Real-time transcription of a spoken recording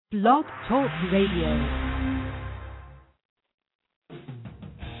Blog Talk Radio.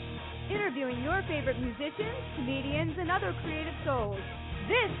 Interviewing your favorite musicians, comedians, and other creative souls.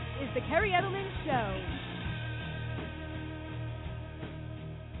 This is the Kerri Edelman Show.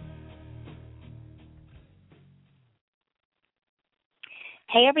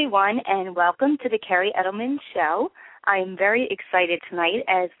 Hey everyone, and welcome to the Kerri Edelman Show. I'm very excited tonight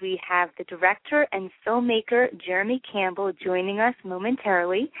as we have the director and filmmaker Jeremy Campbell joining us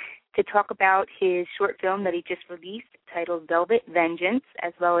momentarily to talk about his short film that he just released titled Velvet Vengeance,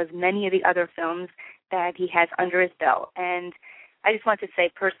 as well as many of the other films that he has under his belt. And I just want to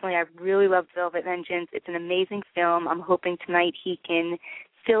say personally, I really loved Velvet Vengeance. It's an amazing film. I'm hoping tonight he can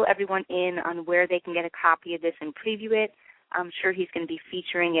fill everyone in on where they can get a copy of this and preview it. I'm sure he's going to be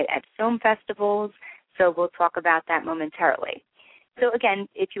featuring it at film festivals, so we'll talk about that momentarily. So again,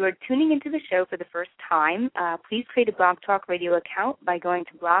 if you are tuning into the show for the first time, please create a Blog Talk Radio account by going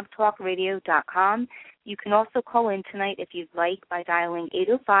to blogtalkradio.com. You can also call in tonight if you'd like by dialing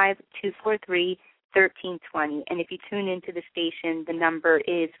 805-243-1320. And if you tune into the station, the number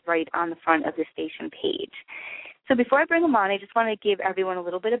is right on the front of the station page. So before I bring them on, I just want to give everyone a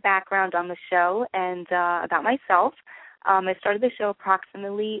little bit of background on the show and about myself. I started the show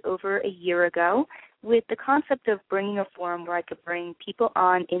approximately over a year ago with the concept of bringing a forum where I could bring people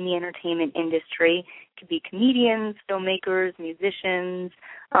on in the entertainment industry. It could be comedians, filmmakers, musicians,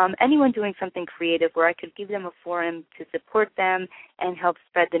 anyone doing something creative where I could give them a forum to support them and help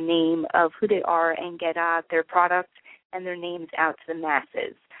spread the name of who they are and get their product and their names out to the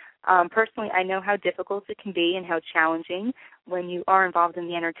masses. Personally, I know how difficult it can be and how challenging when you are involved in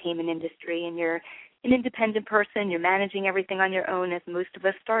the entertainment industry and you're an independent person, you're managing everything on your own as most of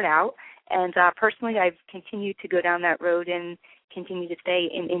us start out. And personally, I've continued to go down that road and continue to stay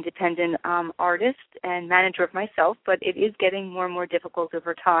an independent artist and manager of myself, but it is getting more and more difficult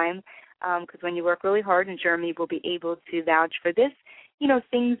over time because when you work really hard, and Jeremy will be able to vouch for this, you know,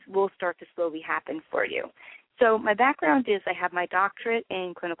 things will start to slowly happen for you. So my background is I have my doctorate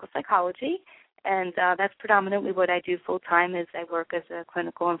in clinical psychology, and that's predominantly what I do full-time is I work as a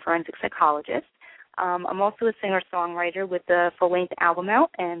clinical and forensic psychologist. I'm also a singer-songwriter with a full-length album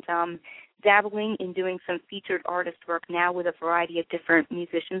out and dabbling in doing some featured artist work now with a variety of different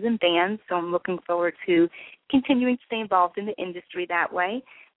musicians and bands, so I'm looking forward to continuing to stay involved in the industry that way.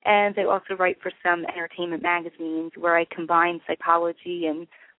 And I also write for some entertainment magazines where I combine psychology and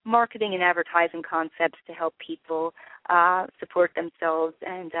marketing and advertising concepts to help people support themselves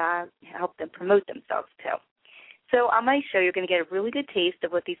and help them promote themselves too. So on my show, you're going to get a really good taste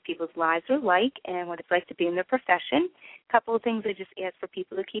of what these people's lives are like and what it's like to be in their profession. A couple of things I just ask for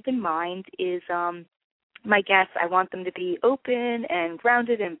people to keep in mind is my guests, I want them to be open and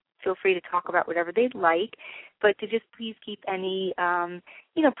grounded and feel free to talk about whatever they'd like, but to just please keep any,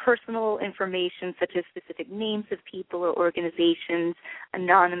 personal information such as specific names of people or organizations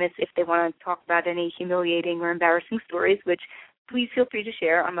anonymous if they want to talk about any humiliating or embarrassing stories, which please feel free to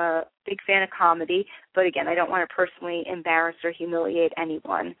share. I'm a big fan of comedy, but again, I don't want to personally embarrass or humiliate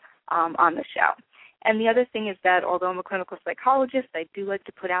anyone on the show. And the other thing is that although I'm a clinical psychologist, I do like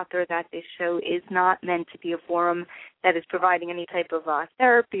to put out there that this show is not meant to be a forum that is providing any type of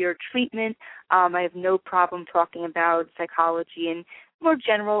therapy or treatment. I have no problem talking about psychology in more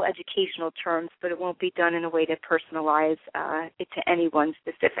general educational terms, but it won't be done in a way to personalize it to anyone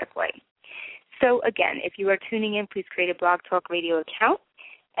specifically. So, again, if you are tuning in, please create a Blog Talk Radio account.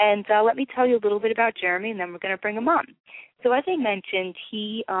 And let me tell you a little bit about Jeremy, and then we're going to bring him on. So, as I mentioned,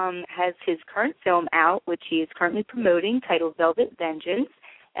 he has his current film out, which he is currently promoting, titled Velvet Vengeance.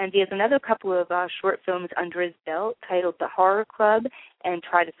 And he has another couple of short films under his belt titled The Horror Club and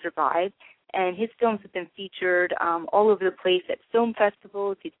Try to Survive. And his films have been featured all over the place at film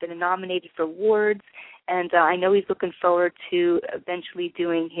festivals. He's been nominated for awards. And I know he's looking forward to eventually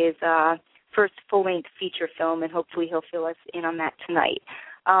doing his first full-length feature film, and hopefully he'll fill us in on that tonight.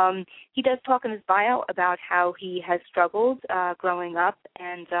 He does talk in his bio about how he has struggled growing up,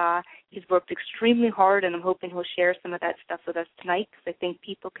 and he's worked extremely hard, and I'm hoping he'll share some of that stuff with us tonight because I think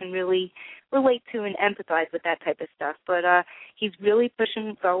people can really relate to and empathize with that type of stuff. But he's really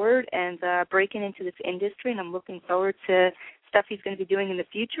pushing forward and breaking into this industry, and I'm looking forward to stuff he's going to be doing in the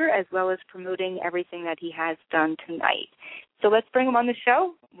future as well as promoting everything that he has done tonight. So let's bring him on the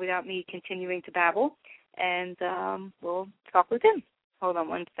show without me continuing to babble, and we'll talk with him. Hold on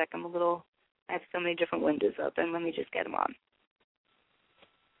one second. I have so many different windows open. Let me just get him on.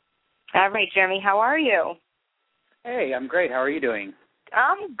 All right, Jeremy, how are you? Hey, I'm great. How are you doing?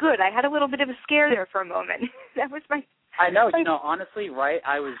 I'm good. I had a little bit of a scare there for a moment. That was my I know, honestly, right,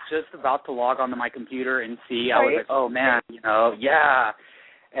 I was just about to log onto my computer and see. I was like, oh, man, yeah.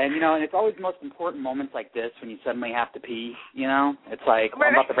 And, and it's always the most important moments like this when you suddenly have to pee, It's like,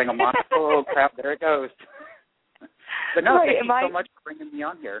 I'm about to bring them on. Oh, crap, there it goes. But no, thank you so much for bringing me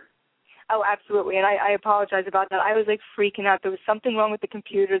on here. Oh, absolutely, and I apologize about that. I was, freaking out. There was something wrong with the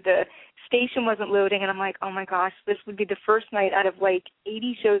computer. The station wasn't loading, and I'm like, oh, my gosh, this would be the first night out of,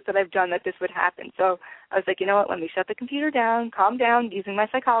 80 shows that I've done that this would happen. So I was like, you know what, let me shut the computer down, calm down, using my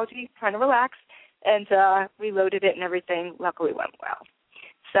psychology, trying to relax, and reloaded it, and everything luckily went well.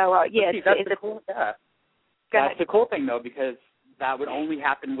 So, yeah. See, that's the cool thing, though, because that would only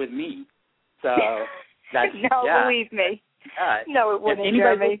happen with me. So that's, believe me. No, it wouldn't, if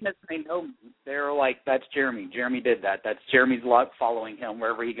anybody Jeremy. listening, they know me. They're like, that's Jeremy. Jeremy did that. That's Jeremy's luck following him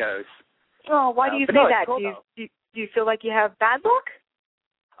wherever he goes. Oh, why do you say that? Cool, do you feel like you have bad luck?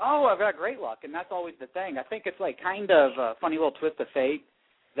 Oh, I've got great luck, and that's always the thing. I think it's kind of a funny little twist of fate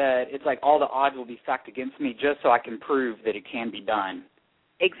that it's like all the odds will be stacked against me just so I can prove that it can be done.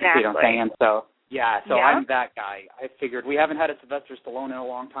 Exactly. You know what I'm saying? So I'm that guy. I figured we haven't had a Sylvester Stallone in a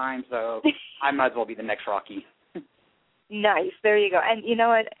long time, so I might as well be the next Rocky. Nice. There you go. And you know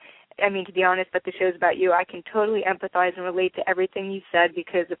what? I mean, to be honest, that the show's about you. I can totally empathize and relate to everything you said,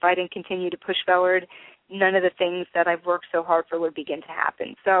 because if I didn't continue to push forward, none of the things that I've worked so hard for would begin to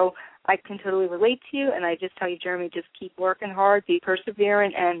happen. So I can totally relate to you, and I just tell you, Jeremy, just keep working hard, be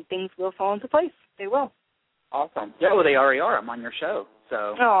perseverant, and things will fall into place. They will. Awesome. Yeah, well, they already are. I'm on your show.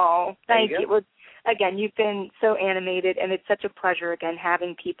 So. Oh, thank you. Well, again, you've been so animated, and it's such a pleasure, again,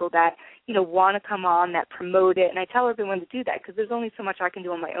 having people that, want to come on, that promote it. And I tell everyone to do that, because there's only so much I can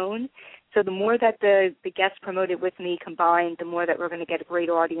do on my own. So the more that the guests promote it with me combined, the more that we're going to get a great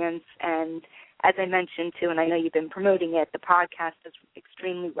audience. And as I mentioned, too, and I know you've been promoting it, the podcast does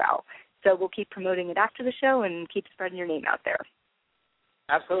extremely well. So we'll keep promoting it after the show and keep spreading your name out there.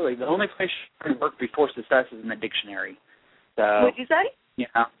 Absolutely. The only place you can work before success is in the dictionary. So, what'd you say?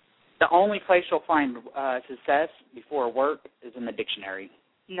 Yeah. The only place you'll find success before work is in the dictionary.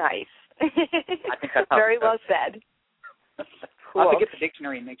 Nice. I think that's how very well said. Cool. I'll have to get the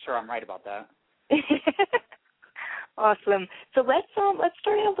dictionary and make sure I'm right about that. Awesome. So let's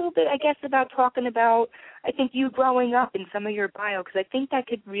start out a little bit, I guess, about talking about, I think, you growing up in some of your bio, because I think that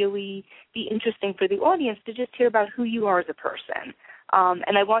could really be interesting for the audience to just hear about who you are as a person.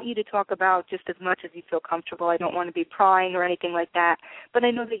 And I want you to talk about just as much as you feel comfortable. I don't want to be prying or anything like that. But I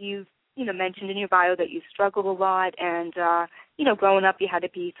know that you've, mentioned in your bio that you struggled a lot, and, growing up you had to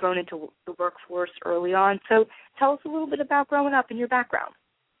be thrown into the workforce early on. So tell us a little bit about growing up and your background.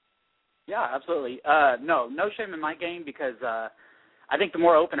 Yeah, absolutely. No shame in my game, because I think the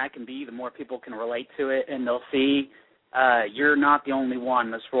more open I can be, the more people can relate to it, and they'll see you're not the only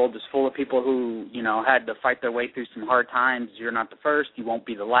one. This world is full of people who, had to fight their way through some hard times. You're not the first. You won't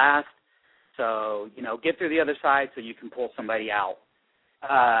be the last. So, get through the other side so you can pull somebody out.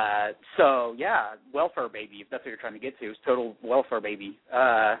 Welfare baby, if that's what you're trying to get to, is total welfare baby.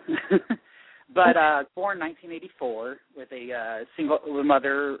 But born 1984 with a single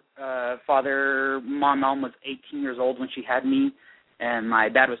mother, father. My mom was 18 years old when she had me, and my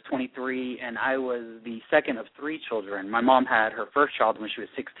dad was 23, and I was the second of three children. My mom had her first child when she was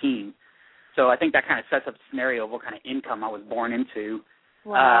 16. So I think that kind of sets up the scenario of what kind of income I was born into.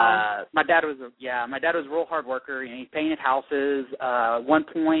 Wow. My dad was a real hard worker. He painted houses. At one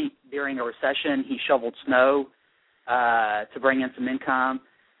point during a recession, he shoveled snow to bring in some income.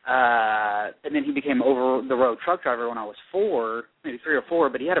 And then he became over-the-road truck driver when I was 4, maybe 3 or 4,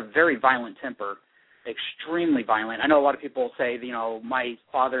 but he had a very violent temper, extremely violent. I know a lot of people say, my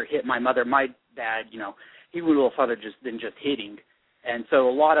father hit my mother. My dad, he was a little further than just hitting. And so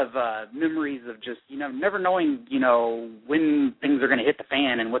a lot of memories of just, never knowing, when things are going to hit the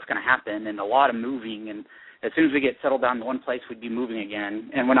fan and what's going to happen, and a lot of moving. And as soon as we get settled down to one place, we'd be moving again.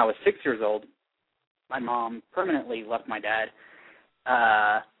 And when I was 6 years old, my mom permanently left my dad.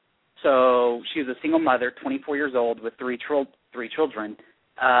 So she was a single mother, 24 years old, with three children.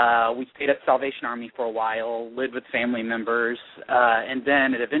 We stayed at Salvation Army for a while, lived with family members, and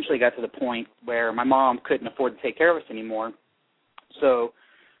then it eventually got to the point where my mom couldn't afford to take care of us anymore. So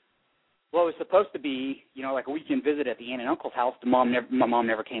what was supposed to be, like a weekend visit at the aunt and uncle's house, my mom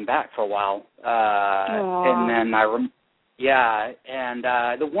never came back for a while. And then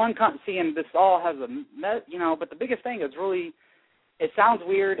the one, seeing this all has but the biggest thing is really, it sounds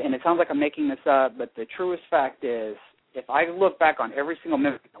weird and it sounds like I'm making this up, but the truest fact is, if I look back on every single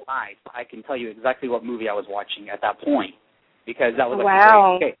minute of my life, I can tell you exactly what movie I was watching at that point, because that was like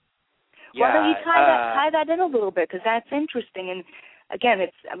a great escape. Yeah, why don't you tie that in a little bit, because that's interesting. And again,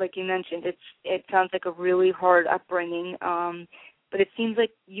 it's like you mentioned, it sounds like a really hard upbringing, but it seems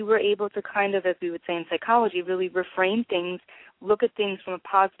like you were able to kind of, as we would say in psychology, really reframe things look at things from a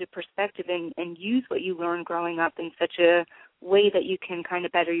positive perspective and use what you learned growing up in such a way that you can kind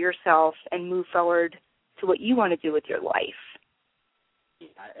of better yourself and move forward to what you want to do with your life. Yeah,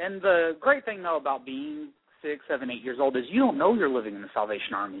 and the great thing, though, about being 6, 7, 8 years old is you don't know you're living in the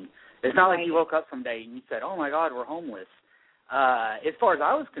Salvation Army. It's not like you woke up someday and you said, oh, my God, we're homeless. As far as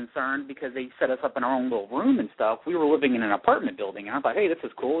I was concerned, because they set us up in our own little room and stuff, we were living in an apartment building. And I thought, hey, this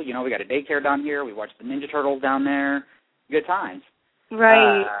is cool. You know, we got a daycare down here. We watched the Ninja Turtles down there. Good times.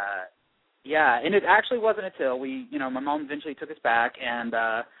 Right. Yeah, and it actually wasn't until my mom eventually took us back, and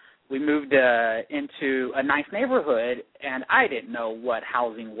we moved into a nice neighborhood, and I didn't know what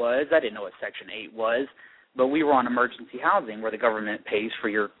housing was. I didn't know what Section 8 was, but we were on emergency housing where the government pays for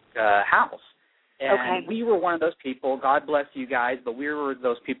your house. And we were one of those people, God bless you guys, but we were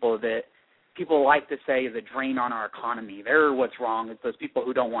those people that people like to say is a drain on our economy. They're what's wrong. It's those people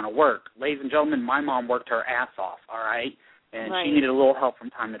who don't want to work. Ladies and gentlemen, my mom worked her ass off, all right? And she needed a little help from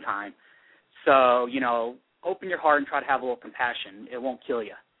time to time. So, open your heart and try to have a little compassion. It won't kill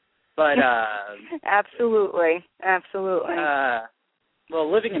you. But absolutely.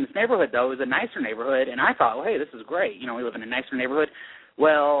 Well, living in this neighborhood, though, is a nicer neighborhood, and I thought, well, hey, this is great. We live in a nicer neighborhood.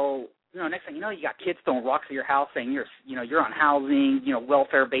 Well, next thing you know, you got kids throwing rocks at your house saying you're on housing,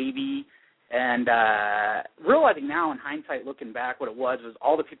 welfare baby, and realizing now in hindsight, looking back, what it was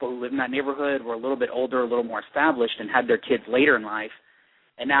all the people who lived in that neighborhood were a little bit older, a little more established, and had their kids later in life.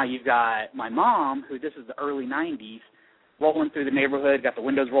 And now you've got my mom, who this is the early 90s, rolling through the neighborhood, got the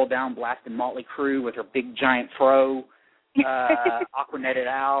windows rolled down, blasting Motley Crue with her big giant fro, aquanetted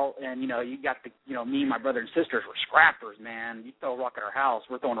out, and, you got me and my brother and sisters were scrappers, man. You throw a rock at our house,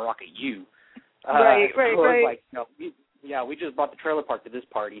 we're throwing a rock at you. Right. Like, we just bought the trailer park to this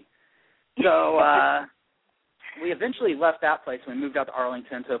party. So we eventually left that place. We moved out to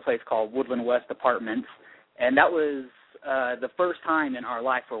Arlington to a place called Woodland West Apartments, and that was the first time in our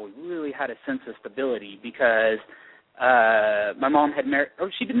life where we really had a sense of stability because my mom had married.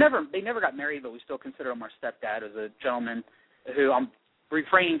 They never got married, but we still consider him our stepdad, as a gentleman who I'm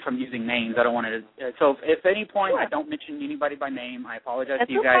refraining from using names. I don't want to. So if at any point I don't mention anybody by name, I apologize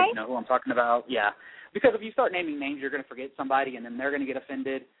to you guys. You know who I'm talking about. Yeah, because if you start naming names, you're going to forget somebody, and then they're going to get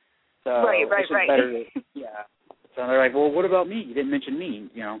offended. So right. Better to, yeah. So they're like, well, what about me? You didn't mention me,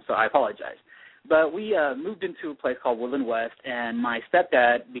 So I apologize. But we moved into a place called Woodland West, and my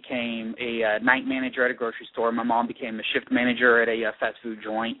stepdad became a night manager at a grocery store. My mom became a shift manager at a fast food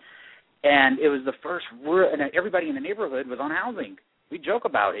joint. And it was the first and everybody in the neighborhood was on housing. We joke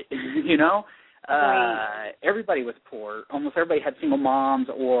about it, Everybody was poor. Almost everybody had single moms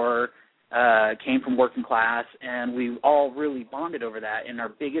or came from working class, and we all really bonded over that. And our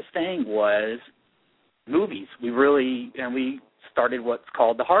biggest thing was movies. We started what's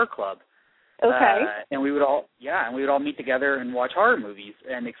called the Horror Club. Okay. And we would all meet together and watch horror movies,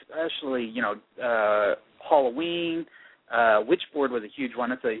 and especially, Halloween. Witchboard was a huge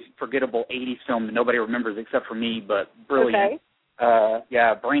one. It's a forgettable 80s film that nobody remembers except for me, but brilliant.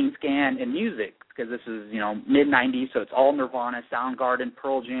 Okay. Brain Scan and music, because this is, mid-90s, so it's all Nirvana, Soundgarden,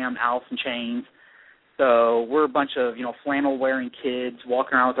 Pearl Jam, Alice in Chains. So we're a bunch of, flannel-wearing kids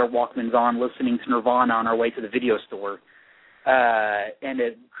walking around with our Walkmans on, listening to Nirvana on our way to the video store. And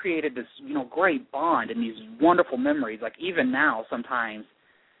it created this, great bond and these wonderful memories. Like even now, sometimes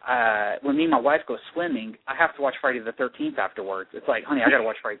when me and my wife go swimming, I have to watch Friday the 13th afterwards. It's like, honey, I got to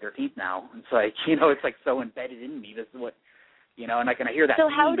watch Friday the 13th now. It's like, it's like so embedded in me. This is what, and I hear that. So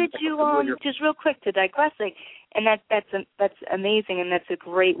how did you, just real quick to digress, and that's amazing, and that's a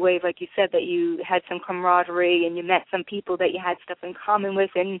great way, like you said, that you had some camaraderie and you met some people that you had stuff in common with,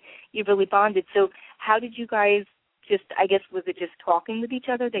 and you really bonded. So how did you guys? Was it just talking with each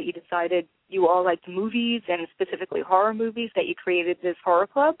other that you decided you all liked movies and specifically horror movies that you created this horror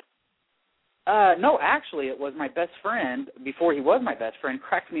club? No, actually, it was my best friend, before he was my best friend,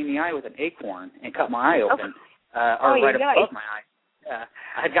 cracked me in the eye with an acorn and cut my eye open, right above my eye.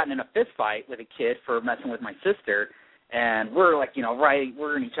 I had gotten in a fist fight with a kid for messing with my sister, and we're like,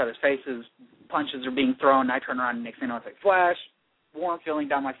 we're in each other's faces, punches are being thrown, and I turn around and next thing you know, it's like, flash, warm feeling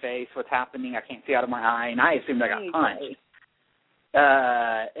down my face, what's happening, I can't see out of my eye, and I assumed I got punched.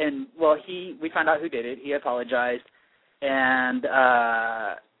 We found out who did it. He apologized, and,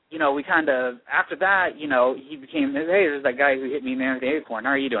 we kind of, after that, he became, hey, there's that guy who hit me in there with the acorn,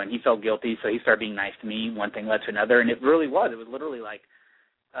 how are you doing? He felt guilty, so he started being nice to me. One thing led to another, and it was literally like,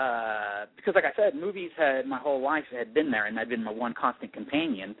 because like I said, movies my whole life had been there, and I'd been my one constant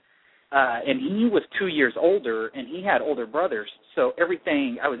companion. And he was 2 years older, and he had older brothers, so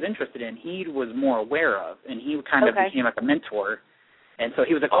everything I was interested in, he was more aware of, and he kind of became like a mentor. And so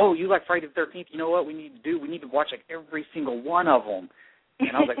he was like, oh, you like Friday the 13th? You know what we need to do? We need to watch like every single one of them.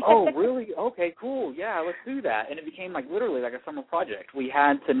 And I was like, oh, really? Okay, cool. Yeah, let's do that. And it became like literally like a summer project. We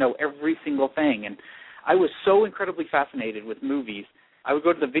had to know every single thing. And I was so incredibly fascinated with movies. I would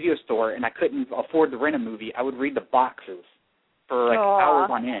go to the video store, and I couldn't afford to rent a movie. I would read the boxes for like hours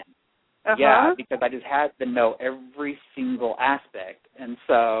on end. Yeah, because I just had to know every single aspect. And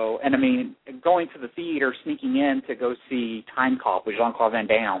so, and I mean, going to the theater, sneaking in to go see Time Cop with Jean-Claude Van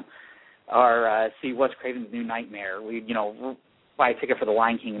Damme, or see Wes Craven's New Nightmare. We, you know, buy a ticket for The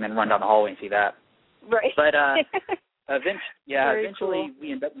Lion King and then run down the hallway and see that. Right. But eventually cool.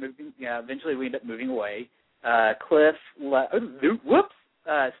 we end up moving. Yeah, eventually we end up moving away. Cliff, stepdad.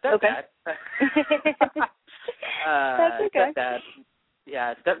 Okay. That's okay.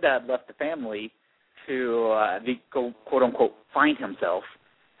 Stepdad left the family to go, quote unquote, find himself,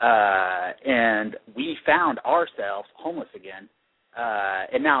 and we found ourselves homeless again.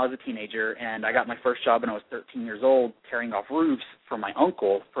 And now as a teenager, and I got my first job when I was 13 years old, tearing off roofs for my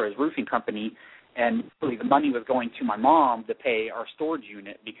uncle for his roofing company, and really the money was going to my mom to pay our storage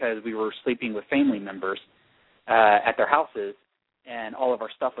unit because we were sleeping with family members at their houses, and all of our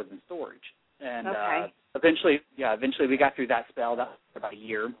stuff was in storage. And eventually we got through that spell. That was about a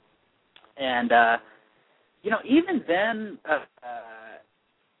year. And, even then,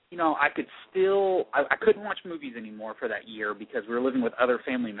 I couldn't watch movies anymore for that year because we were living with other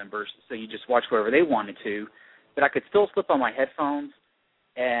family members, so you just watch wherever they wanted to. But I could still slip on my headphones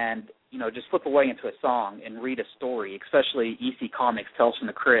and, just flip away into a song and read a story, especially EC Comics, Tales from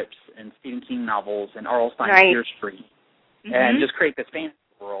the Crypts, and Stephen King novels, and R.L. Stein's Fear Street, and just create this fantasy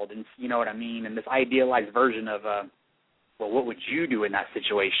world, and you know what I mean, and this idealized version of, what would you do in that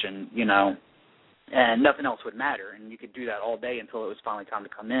situation, and nothing else would matter, and you could do that all day until it was finally time to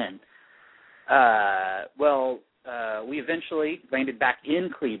come in. We eventually landed back in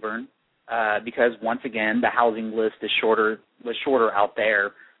Cleburne because, once again, the housing list was shorter out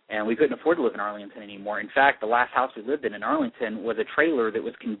there, and we couldn't afford to live in Arlington anymore. In fact, the last house we lived in Arlington was a trailer that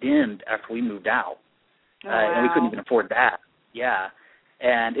was condemned after we moved out, and we couldn't even afford that. Yeah.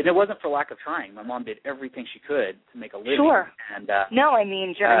 And it wasn't for lack of trying. My mom did everything she could to make a living. Sure. And, no, I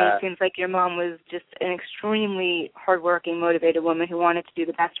mean, Jeremy, it seems like your mom was just an extremely hardworking, motivated woman who wanted to do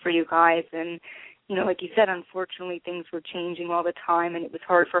the best for you guys. And, like you said, unfortunately, things were changing all the time, and it was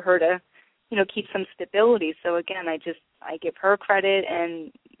hard for her to, keep some stability. So, again, I give her credit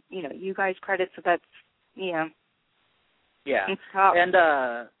and, you guys credit. So that's, Yeah. It's tough. And,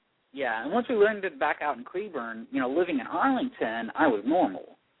 and once we landed back out in Cleburne, living in Arlington, I was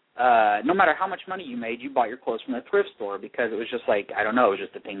normal. No matter how much money you made, you bought your clothes from the thrift store because it was just like, I don't know, it was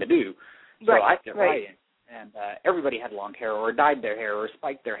just a thing to do. So I fit right in. And everybody had long hair or dyed their hair or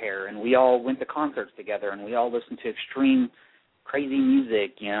spiked their hair, and we all went to concerts together, and we all listened to extreme, crazy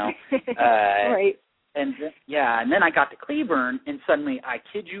music, Right. And then I got to Cleburne, and suddenly, I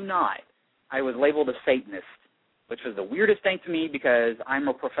kid you not, I was labeled a Satanist, which was the weirdest thing to me because I'm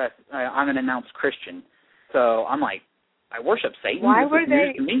an announced Christian. So I'm like, I worship Satan. Why were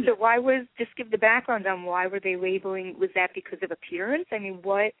they, just give the background on why were they labeling, was that because of appearance? I mean,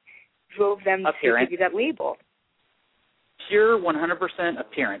 what drove them to give you that label? Pure 100%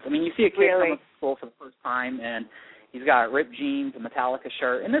 appearance. I mean, you see a kid come up to school for the first time, and he's got ripped jeans, a Metallica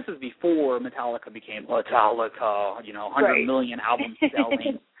shirt, and this is before Metallica became Metallica, 100 million albums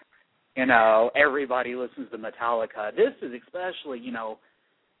selling. Everybody listens to Metallica. This is especially,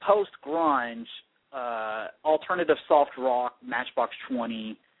 post-grunge, alternative soft rock, Matchbox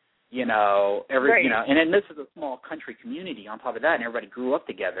 20, and then this is a small country community on top of that, and everybody grew up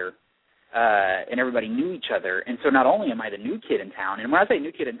together, and everybody knew each other. And so not only am I the new kid in town, and when I say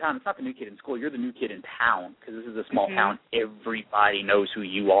new kid in town, it's not the new kid in school, you're the new kid in town, because this is a small town. Everybody knows who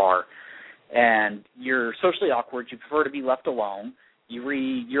you are. And you're socially awkward. You prefer to be left alone.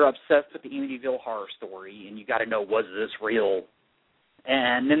 You're obsessed with the Amityville Horror Story, and you got to know, was this real?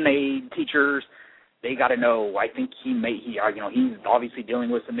 And then teachers, they got to know, I think he's obviously dealing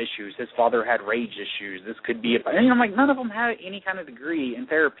with some issues. His father had rage issues. This could be I'm like, none of them had any kind of degree in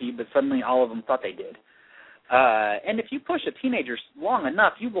therapy, but suddenly all of them thought they did. And if you push a teenager long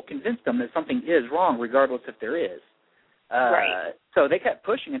enough, you will convince them that something is wrong, regardless if there is. So they kept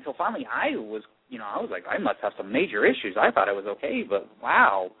pushing until finally I was like, I must have some major issues. I thought I was okay, but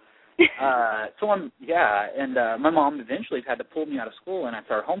wow. My mom eventually had to pull me out of school, and I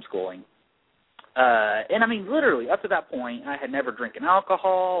started homeschooling. And I mean, literally, up to that point, I had never drinking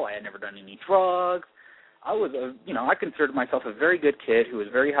alcohol. I had never done any drugs. I was I considered myself a very good kid who was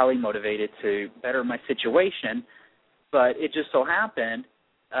very highly motivated to better my situation. But it just so happened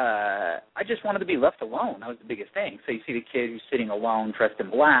I just wanted to be left alone. That was the biggest thing. So you see the kid who's sitting alone, dressed in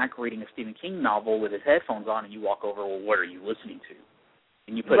black, reading a Stephen King novel with his headphones on, and you walk over, well, what are you listening to?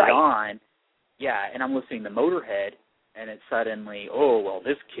 And you put it on, and I'm listening to Motorhead, and it's suddenly, oh, well,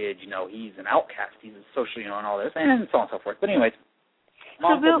 this kid, he's an outcast. He's socially, and all this, and so on and so forth. But anyways,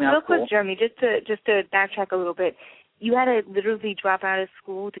 Mom real quick, Jeremy, just to backtrack a little bit, you had to literally drop out of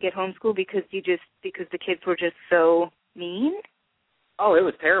school to get homeschooled because the kids were just so mean? Oh, it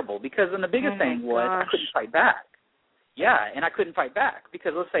was terrible because then the biggest thing was I couldn't fight back. Yeah, and I couldn't fight back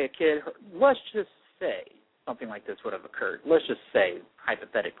because let's say a kid, let's just say something like this would have occurred. Let's just say,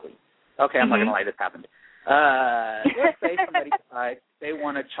 hypothetically. Okay, I'm not going to lie, this happened. Let's say somebody decides they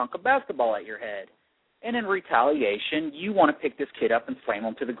want to chunk a basketball at your head. And in retaliation, you want to pick this kid up and slam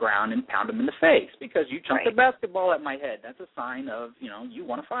him to the ground and pound him in the face because you chunked a basketball at my head. That's a sign of, you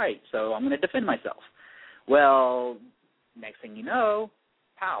want to fight. So I'm going to defend myself. Well, next thing you know,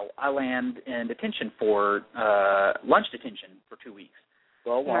 I land in detention for lunch detention for 2 weeks.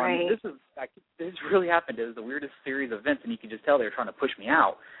 Well, this really happened. It was the weirdest series of events, and you can just tell they were trying to push me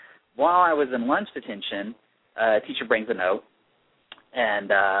out. While I was in lunch detention, a teacher brings a note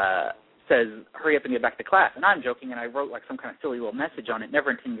and says, hurry up and get back to class. And I'm joking, and I wrote like some kind of silly little message on it,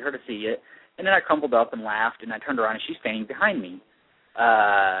 never intending her to see it. And then I crumpled up and laughed, and I turned around, and she's standing behind me.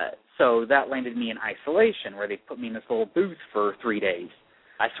 So that landed me in isolation, where they put me in this little booth for 3 days.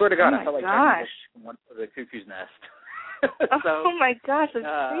 I swear to God, I felt like I went to the cuckoo's nest. Oh, my gosh, that's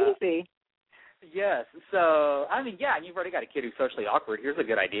crazy. Yes. So, I mean, and you've already got a kid who's socially awkward. Here's a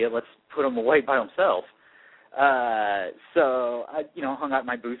good idea. Let's put him away by himself. So I, hung out in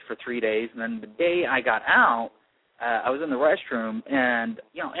my booth for 3 days, and then the day I got out, I was in the restroom, and,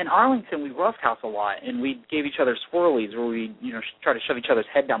 in Arlington, we roughhouse a lot, and we gave each other swirlies where we, try to shove each other's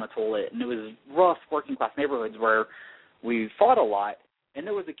head down the toilet, and it was rough working-class neighborhoods where we fought a lot, and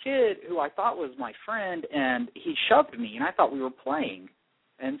there was a kid who I thought was my friend, and he shoved me, and I thought we were playing,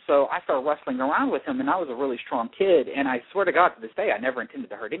 and so I started wrestling around with him, and I was a really strong kid, and I swear to God, to this day, I never intended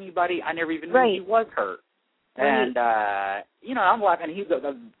to hurt anybody. I never even knew he was hurt. And, I'm laughing.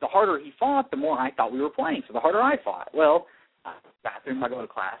 The harder he fought, the more I thought we were playing, so the harder I fought. Well, bathroom, I go to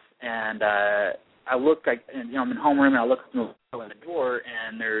class, and I'm in homeroom, and I look through the door,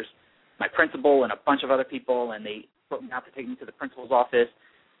 and there's my principal and a bunch of other people, and they put me out to take me to the principal's office,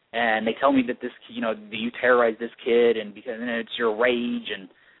 and they tell me that this, you terrorized this kid, and because it's your rage and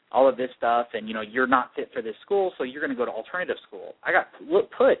all of this stuff, and, you're not fit for this school, so you're going to go to alternative school. I got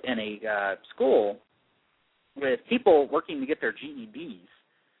put in a school with people working to get their GEDs.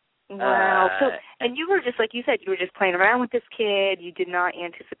 Wow. And you were just, like you said, you were just playing around with this kid. You did not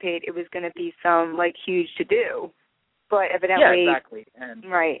anticipate it was going to be some, huge to-do. But evidently... Yeah, exactly. And,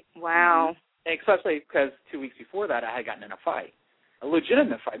 right. Wow. Especially because 2 weeks before that, I had gotten in a fight. A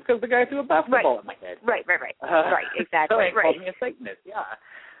legitimate fight, because the guy threw a basketball at my head. Right. Right, exactly. So he called me a Satanist,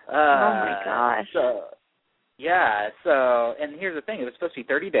 oh, my gosh. And here's the thing. It was supposed to be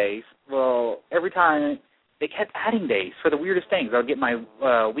 30 days. Well, every time... they kept adding days for the weirdest things. I would get my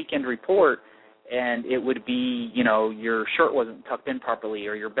weekend report, and it would be, your shirt wasn't tucked in properly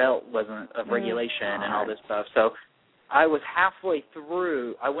or your belt wasn't of regulation and all this stuff. So I was halfway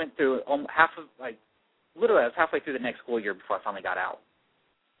through. I went through literally I was halfway through the next school year before I finally got out.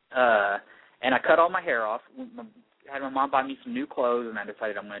 And I cut all my hair off. I had my mom buy me some new clothes, and I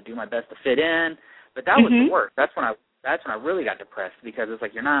decided I'm going to do my best to fit in. But that was the worst. That's when I really got depressed because it's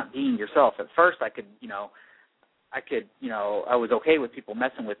like you're not being yourself. At first I was okay with people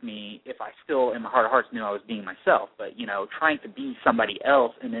messing with me if I still, in my heart of hearts, knew I was being myself. But, trying to be somebody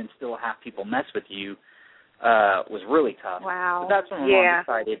else and then still have people mess with you was really tough. Wow. So that's when my mom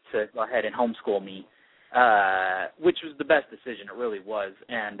decided to go ahead and homeschool me, which was the best decision. It really was.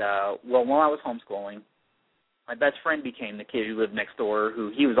 And, while I was homeschooling, my best friend became the kid who lived next door,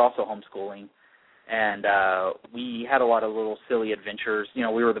 he was also homeschooling. And we had a lot of little silly adventures.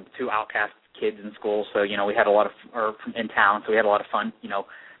 We were the two outcast kids in school, so, we had a lot of, in town, so we had a lot of fun,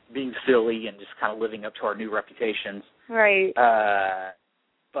 being silly and just kind of living up to our new reputations. Right.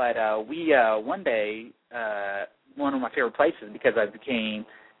 But we, one day, one of my favorite places, because I became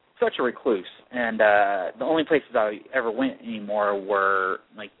such a recluse, and the only places I ever went anymore were,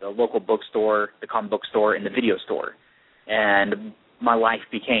 the local bookstore, the comic book store, and the video store. And my life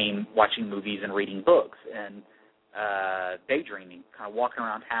became watching movies and reading books and daydreaming, kind of walking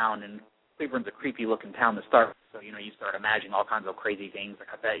around town. And Cleveland's a creepy-looking town to start, so, you start imagining all kinds of crazy things, like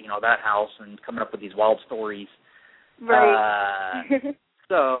that house, and coming up with these wild stories. Right.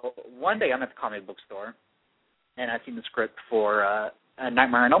 So one day I'm at the comic book store, and I seen the script for A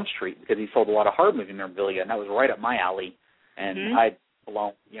Nightmare on Elm Street because he sold a lot of horror movie memorabilia, and that was right up my alley. And I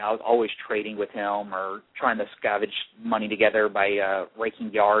blown. I was always trading with him or trying to scavenge money together by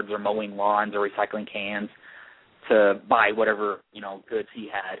raking yards or mowing lawns or recycling cans to buy whatever, goods he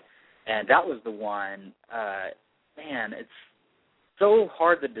had. And that was the one, man, it's so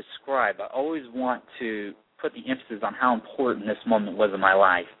hard to describe. I always want to put the emphasis on how important this moment was in my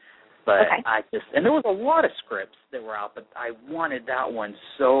life. But and there was a lot of scripts that were out, but I wanted that one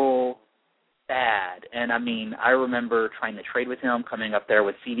so bad. And, I remember trying to trade with him, coming up there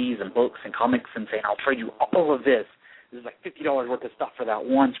with CDs and books and comics and saying, I'll trade you all of this. This is like $50 worth of stuff for that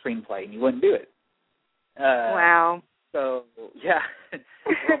one screenplay, and you wouldn't do it. Wow. So, yeah,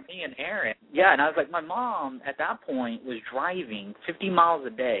 well, me and Aaron, and I was like, my mom at that point was driving 50 miles a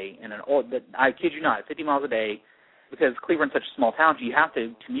day, I kid you not, 50 miles a day, because Cleveland's such a small town, you have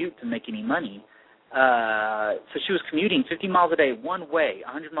to commute to make any money. So she was commuting 50 miles a day one way,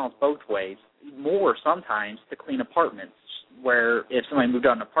 100 miles both ways, more sometimes, to clean apartments, where if somebody moved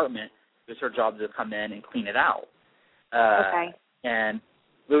out an apartment, it was her job to come in and clean it out. And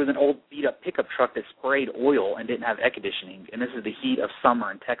there was an old beat-up pickup truck that sprayed oil and didn't have air conditioning, and this is the heat of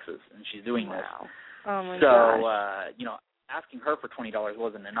summer in Texas, and she's doing this. Oh, my gosh. Asking her for $20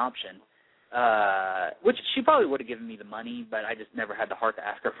 wasn't an option, which she probably would have given me the money, but I just never had the heart to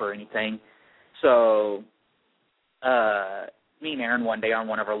ask her for anything. So me and Aaron one day on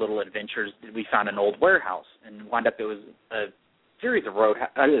one of our little adventures, we found an old warehouse, and wound up it was a series of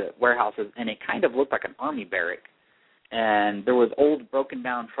warehouses, and it kind of looked like an army barrack. And there was old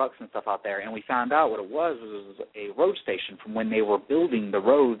broken-down trucks and stuff out there, and we found out what it was a road station from when they were building the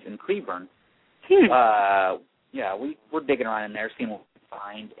roads in Cleveland. We were digging around in there, seeing what we could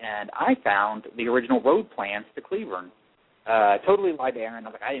find, and I found the original road plans to Cleveland. Totally lied to Aaron. I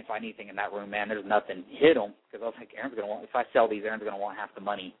was like, I didn't find anything in that room, man. There's nothing. Hit him, because I was like, if I sell these, Aaron's going to want half the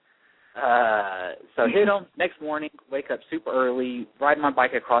money. So hit him. Next morning, wake up super early, ride my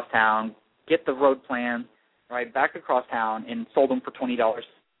bike across town, get the road plan, ride back across town, and sold them for $20 at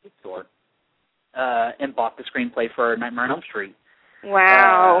the store, and bought the screenplay for Nightmare on Elm Street.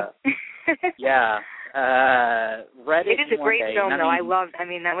 Wow. Read it. It is a great day, film, though.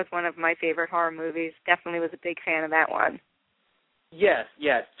 That was one of my favorite horror movies. Definitely was a big fan of that one. Yes,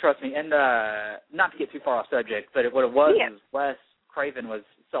 trust me. And not to get too far off subject, but what it was is Wes Craven was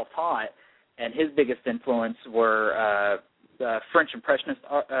self-taught, and his biggest influence were French Impressionist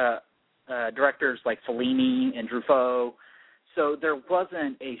directors like Fellini and Truffaut. So there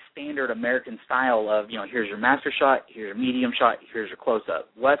wasn't a standard American style of, here's your master shot, here's your medium shot, here's your close-up.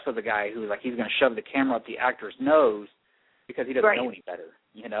 Wes was a guy who was like, he's going to shove the camera up the actor's nose because he doesn't know any better.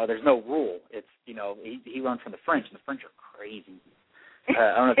 There's no rule. It's, he learned from the French, and the French are crazy.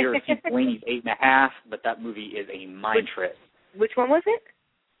 I don't know if you ever seen Fellini's 8.5, but that movie is a mind trip. Which one was it?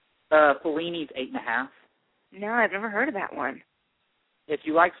 Fellini's 8.5. No, I've never heard of that one. If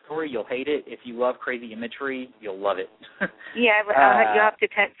you like story, you'll hate it. If you love crazy imagery, you'll love it. You'll have to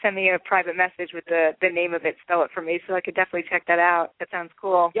send me a private message with the name of it, spell it for me, so I could definitely check that out. That sounds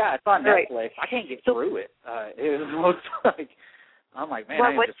cool. Yeah, it's on Netflix. I can't get through it. It was like, I'm like, man,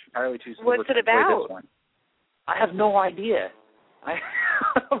 I'm just entirely too super what's it about? This one. I have no idea.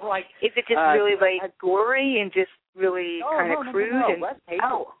 I'm like, is it just really gory and just really kind of crude?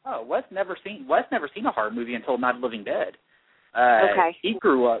 No. Wes never seen a horror movie until Night of the Living Dead. He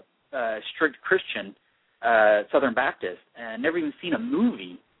grew up strict Christian, Southern Baptist, and never even seen a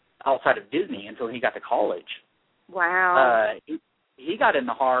movie outside of Disney until he got to college. Wow. He got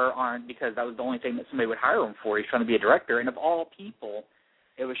into horror because that was the only thing that somebody would hire him for. He's trying to be a director, and of all people,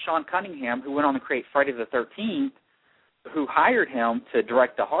 it was Sean Cunningham, who went on to create Friday the 13th, who hired him to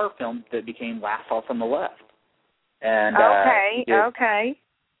direct the horror film that became Last House on the Left. And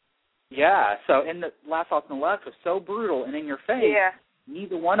yeah, so in the Last House on the Left was so brutal and in your face,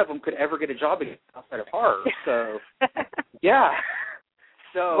 neither one of them could ever get a job again outside of horror. So,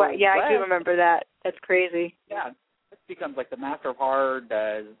 So, I do remember that. That's crazy. Yeah, it becomes like the master of horror,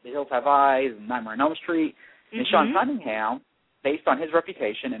 does The Hills Have Eyes, and Nightmare on Elm Street. And Sean Cunningham, based on his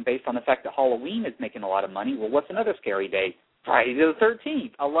reputation and based on the fact that Halloween is making a lot of money, well, what's another scary day? Friday the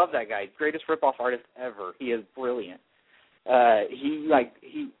 13th. I love that guy. Greatest rip-off artist ever. He is brilliant. And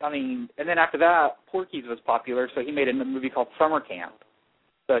then after that, Porky's was popular, so he made a movie called Summer Camp.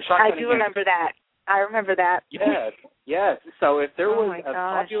 So Sean Cunningham, do remember that. I remember that. Yes. So if there was a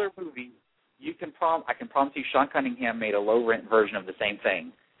popular movie, I can promise you Sean Cunningham made a low-rent version of the same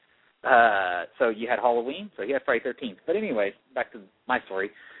thing. So you had Halloween, so you had Friday 13th. But anyways, back to my story.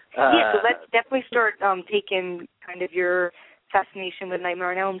 So let's definitely start taking kind of your fascination with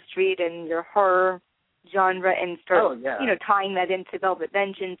Nightmare on Elm Street and your horror genre and start, tying that into Velvet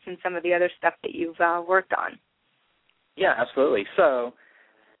Vengeance and some of the other stuff that you've worked on. Yeah, absolutely. So,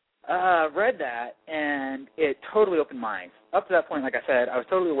 read that, and it totally opened my eyes. Up to that point, like I said, I was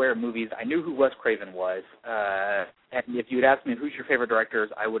totally aware of movies. I knew who Wes Craven was. And if you had asked me who's your favorite directors,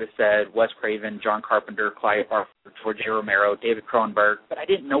 I would have said Wes Craven, John Carpenter, Clive Barker, George A. Romero, David Cronenberg. But I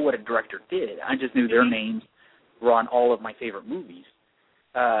didn't know what a director did. I just knew their names were on all of my favorite movies.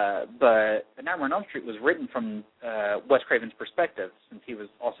 But A Nightmare on Elm Street was written from Wes Craven's perspective, since he was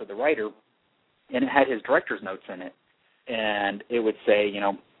also the writer, and it had his director's notes in it. And it would say, you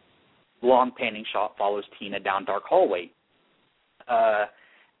know, long panning shot follows Tina down dark hallway.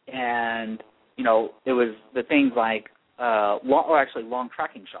 And, you know, it was the things like, long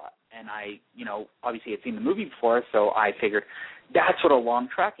tracking shot. And I, you know, obviously had seen the movie before, so I figured that's what a long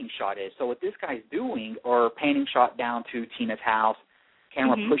tracking shot is. So what this guy's doing, or panning shot down to Tina's house,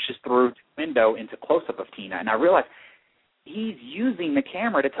 camera pushes through the window into close-up of Tina. And I realized he's using the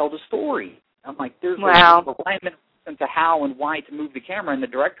camera to tell the story. I'm like, there's a alignment into how and why to move the camera, and the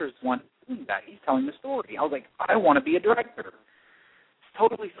director's one doing that. He's telling the story. I was like, I want to be a director. It's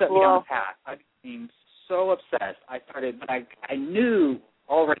totally set me down the path. I became so obsessed. I knew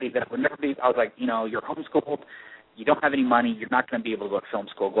already that I would never be. I was like, you know, you're homeschooled. You don't have any money. You're not going to be able to go to film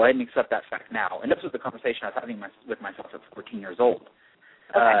school. Go ahead and accept that fact now. And this was the conversation I was having with myself at 14 years old.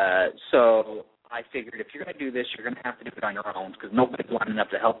 Okay. So I figured if you're going to do this, you're going to have to do it on your own, because nobody's lining up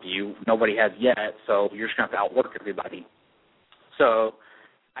to help you. Nobody has yet, so you're just going to have to outwork everybody. So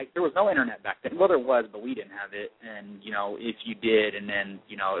there was no internet back then. Well, there was, but we didn't have it. And, you know, if you did, and then,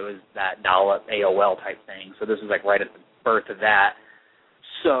 you know, it was that dial-up AOL type thing. So this was like right at the birth of that.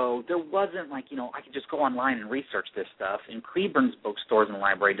 So there wasn't like, you know, I could just go online and research this stuff. And Cleburne's bookstores and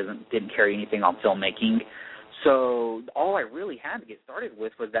library didn't carry anything on filmmaking. So all I really had to get started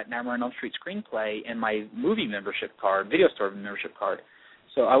with was that Nightmare on Elm Street screenplay and my movie membership card, video store membership card.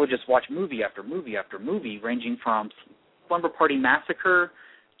 So I would just watch movie after movie after movie, ranging from Slumber Party Massacre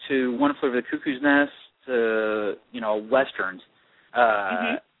to One Flew Over the Cuckoo's Nest to, you know, Westerns.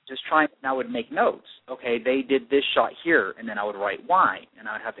 Just trying, and I would make notes. Okay, they did this shot here, and then I would write why, and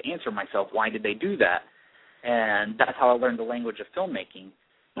I would have to answer myself, why did they do that? And that's how I learned the language of filmmaking.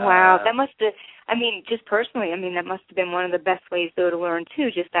 Wow, that must have, I mean, just personally, I mean, that must have been one of the best ways, though, to learn, too,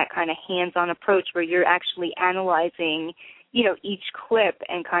 just that kind of hands-on approach where you're actually analyzing, you know, each clip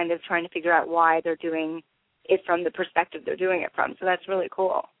and kind of trying to figure out why they're doing it from the perspective they're doing it from. So that's really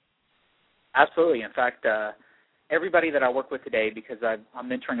cool. Absolutely. In fact, everybody that I work with today, because I'm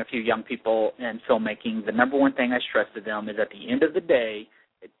mentoring a few young people in filmmaking, the number one thing I stress to them is at the end of the day,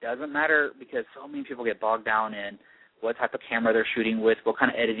 it doesn't matter, because so many people get bogged down in what type of camera they're shooting with, what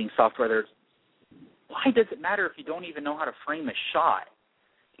kind of editing software they're. Why does it matter if you don't even know how to frame a shot?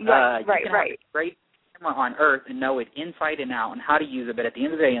 Right. You can have a great camera on Earth and know it inside and out and how to use it, but at the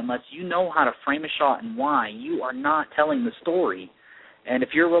end of the day, unless you know how to frame a shot and why, you are not telling the story. And if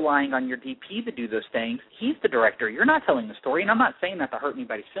you're relying on your DP to do those things, he's the director. You're not telling the story. And I'm not saying that to hurt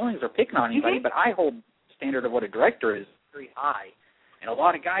anybody's feelings or picking on anybody, but I hold the standard of what a director is very high. And a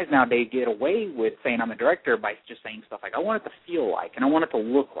lot of guys nowadays get away with saying I'm a director by just saying stuff like, I want it to feel like, and I want it to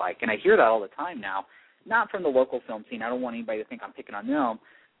look like. And I hear that all the time now, not from the local film scene. I don't want anybody to think I'm picking on them,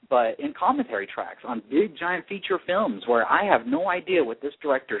 but in commentary tracks on big, giant feature films where I have no idea what this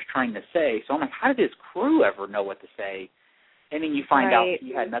director is trying to say. So I'm like, how did this crew ever know what to say? And then you find out that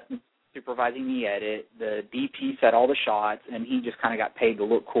he had nothing supervising the edit. The DP set all the shots, and he just kind of got paid to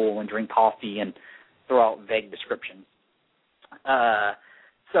look cool and drink coffee and throw out vague descriptions.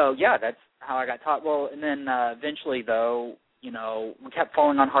 So, yeah, that's how I got taught. Well, and then eventually, though, you know, we kept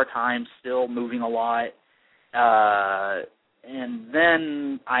falling on hard times, still moving a lot. And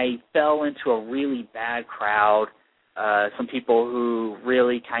then I fell into a really bad crowd, some people who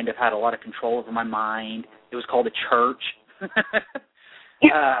really kind of had a lot of control over my mind. It was called a church.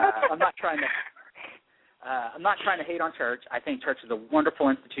 I'm not trying to hate on church. I think church is a wonderful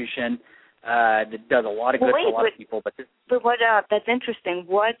institution that does a lot of good for a lot of people. But what? That's interesting.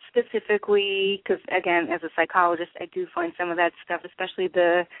 What specifically? Because again, as a psychologist, I do find some of that stuff, especially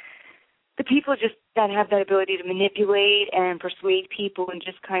the people just that have that ability to manipulate and persuade people, and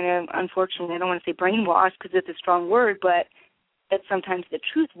just kind of, unfortunately, I don't want to say brainwash because it's a strong word, but that's sometimes the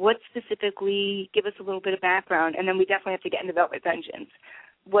truth. What specifically, give us a little bit of background, and then we definitely have to get into Velvet Vengeance.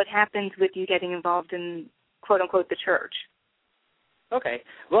 What happens with you getting involved in, quote-unquote, the church? Okay.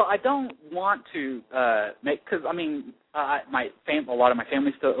 Well, I don't want to because, I mean, a lot of my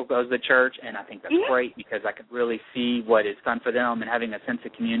family still goes to church, and I think that's great because I could really see what it's done for them and having a sense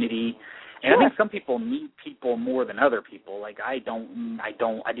of community. And I think some people need people more than other people. Like, I didn't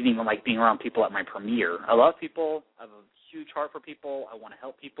even like being around people at my premiere. I love people. I have a huge heart for people. I want to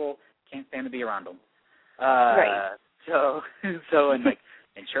help people. Can't stand to be around them. So in like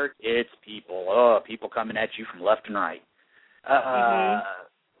in church, it's people. Oh, people coming at you from left and right.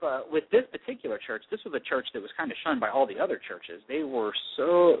 But with this particular church, this was a church that was kind of shunned by all the other churches.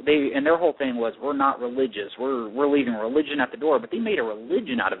 And their whole thing was, we're not religious. We're leaving religion at the door. But they made a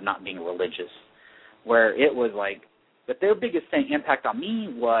religion out of not being religious, where it was like. But their biggest impact on me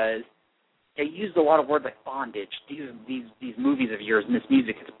was they used a lot of words like bondage. These movies of yours and this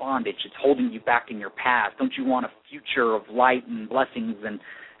music is bondage. It's holding you back in your past. Don't you want a future of light and blessings and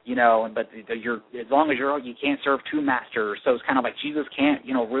but as long as you can't serve two masters. So it's kind of like Jesus can't,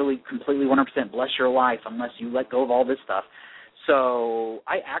 really completely 100% bless your life unless you let go of all this stuff. So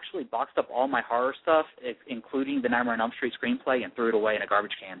I actually boxed up all my horror stuff, including the Nightmare on Elm Street screenplay, and threw it away in a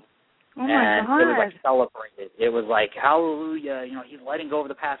garbage can. Oh my and God. It was like celebrated. It was like, hallelujah, he's letting go of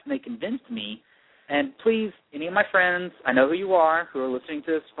the past, and they convinced me. And please, any of my friends, I know who you are, who are listening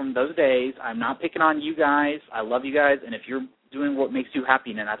to this from those days. I'm not picking on you guys. I love you guys, and if you're doing what makes you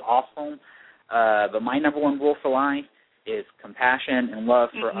happy, then that's awesome. But my number one rule for life is compassion and love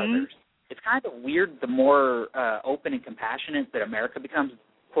for others. It's kind of weird the more open and compassionate that America becomes,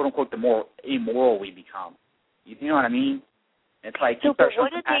 quote unquote, the more immoral we become. You know what I mean? It's like so. But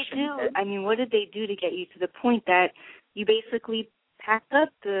what did they do? I mean, what did they do to get you to the point that you basically packed up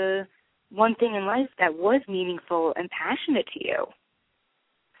the one thing in life that was meaningful and passionate to you?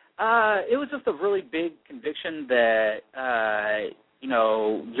 It was just a really big conviction that,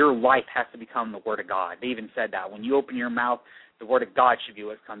 your life has to become the Word of God. They even said that. When you open your mouth, the Word of God should be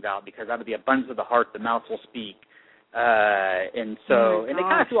what comes out, because out of the abundance of the heart, the mouth will speak. And they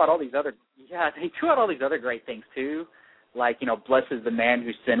kind of threw out all these other great things, too. Like, blessed is the man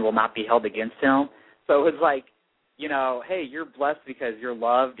whose sin will not be held against him. So it was like, hey, you're blessed because you're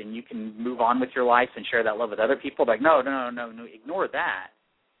loved and you can move on with your life and share that love with other people. Like, no, ignore that.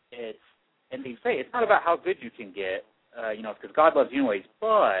 And they say it's not about how good you can get, because God loves you anyways,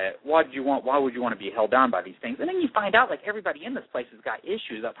 but why would you want to be held down by these things? And then you find out, like, everybody in this place has got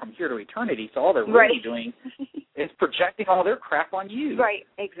issues up from here to eternity, so all they're really doing is projecting all their crap on you. Right,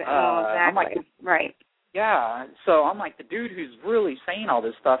 exactly. Right. Yeah, so I'm like, the dude who's really saying all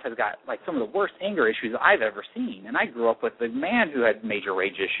this stuff has got, like, some of the worst anger issues I've ever seen. And I grew up with a man who had major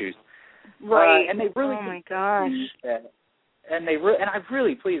rage issues. Right. And they really... Oh, my gosh. And I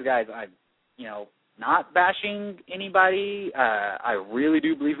really, please, guys, not bashing anybody. I really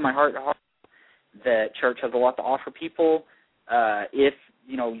do believe in my heart that church has a lot to offer people. If,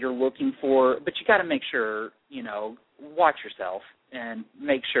 you're looking for... But you got to make sure, watch yourself. And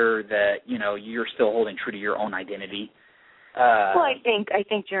make sure that, you're still holding true to your own identity. Well, I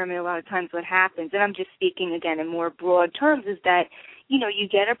think, Jeremy, a lot of times what happens, and I'm just speaking, again, in more broad terms, is that, you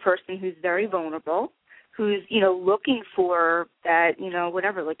get a person who's very vulnerable, who's, looking for that,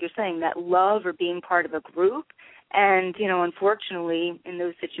 whatever, like you're saying, that love or being part of a group. And, unfortunately, in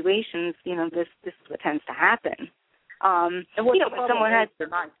those situations, this is what tends to happen. And when someone has...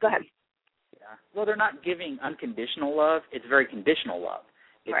 Go ahead. Well, they're not giving unconditional love. It's very conditional love.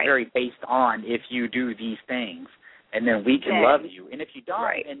 It's very based on if you do these things, and then we can love you. And if you don't,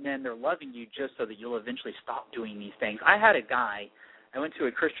 and then they're loving you just so that you'll eventually stop doing these things. I had a guy, I went to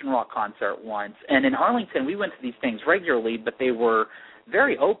a Christian rock concert once, and in Arlington we went to these things regularly, but they were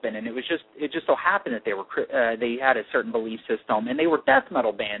very open, and it just so happened that they had a certain belief system, and they were death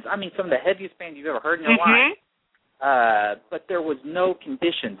metal bands. I mean, some of the heaviest bands you've ever heard in your life. But there was no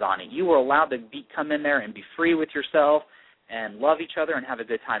conditions on it. You were allowed to come in there and be free with yourself and love each other and have a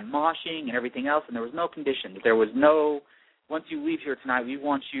good time moshing and everything else, and there was no conditions. There was no, once you leave here tonight, we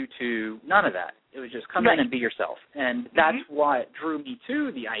want you to, none of that. It was just come in and be yourself. And that's what drew me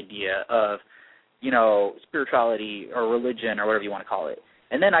to the idea of, spirituality or religion or whatever you want to call it.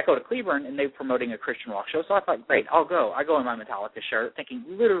 And then I go to Cleburne, and they're promoting a Christian rock show, so I thought, great, I'll go. I go in my Metallica shirt, thinking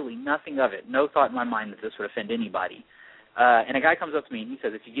literally nothing of it, no thought in my mind that this would offend anybody. And a guy comes up to me, and he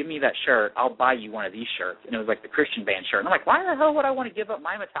says, if you give me that shirt, I'll buy you one of these shirts. And it was like the Christian band shirt. And I'm like, why the hell would I want to give up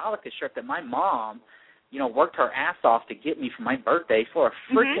my Metallica shirt that my mom, worked her ass off to get me for my birthday for a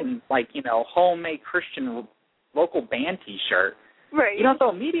freaking, homemade Christian local band T-shirt? Right. So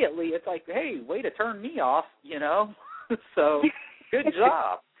immediately it's like, hey, way to turn me off, So... Good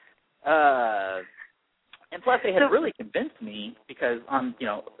job. And plus, they had really convinced me, because I'm,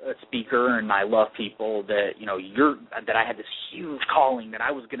 a speaker and I love people, that, that I had this huge calling, that I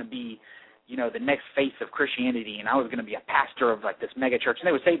was going to be, the next face of Christianity, and I was going to be a pastor of, like, this mega church. And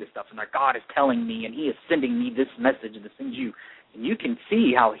they would say this stuff, and like, God is telling me, and he is sending me this message to send you. And you can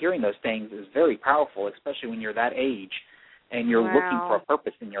see how hearing those things is very powerful, especially when you're that age and you're looking for a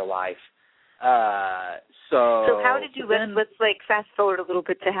purpose in your life. So how did you, let's fast forward a little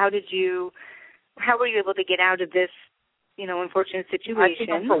bit to how were you able to get out of this unfortunate situation. I see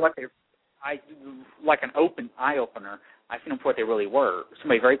them for what like an open eye-opener. I see them for what they really were.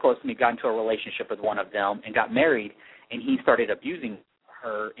 Somebody very close to me got into a relationship with one of them and got married, and he started abusing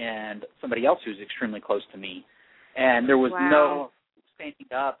her and somebody else who's extremely close to me. And there was no standing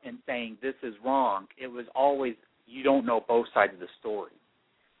up and saying, this is wrong. It was always, you don't know both sides of the story.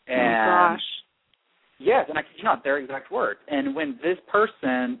 And oh, gosh. Yes, and I kid you not, their exact words. And when this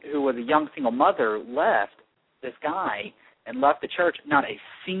person, who was a young single mother, left this guy and left the church, not a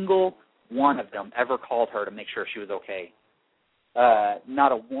single one of them ever called her to make sure she was okay.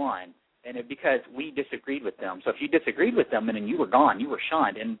 Not a one. And because we disagreed with them. So if you disagreed with them, then you were gone. You were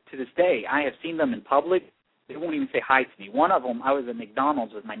shunned. And to this day, I have seen them in public. They won't even say hi to me. One of them, I was at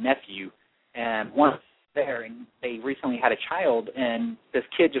McDonald's with my nephew, and one there, and they recently had a child, and this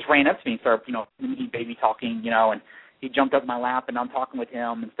kid just ran up to me and started, baby talking, and he jumped up in my lap, and I'm talking with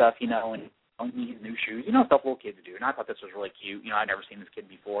him and stuff, and he his new shoes, stuff little kids do. And I thought this was really cute. I'd never seen this kid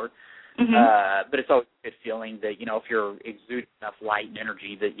before. Mm-hmm. But it's always a good feeling that, if you're exuding enough light and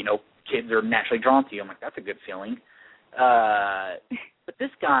energy that, kids are naturally drawn to you. I'm like, that's a good feeling. But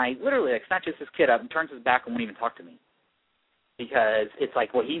this guy literally snatches his kid up and turns his back and won't even talk to me. Because it's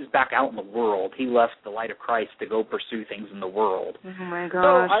like, well, he's back out in the world. He left the light of Christ to go pursue things in the world. Oh, my gosh.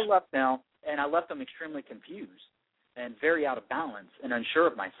 So I left them, and I left them extremely confused and very out of balance and unsure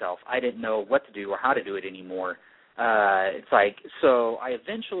of myself. I didn't know what to do or how to do it anymore. So I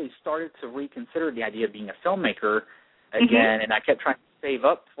eventually started to reconsider the idea of being a filmmaker again, and I kept trying to save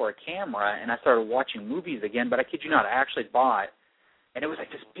up for a camera, and I started watching movies again, but I kid you not, I actually bought, and it was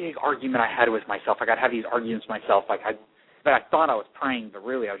like this big argument I had with myself. Like, I'd have these arguments with myself, but I thought I was praying, but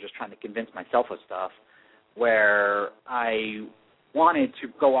really I was just trying to convince myself of stuff, where I wanted to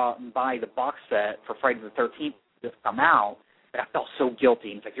go out and buy the box set for Friday the 13th to come out, but I felt so guilty.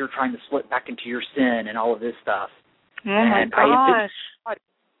 And it's like, you're trying to slip back into your sin and all of this stuff. Oh, my gosh.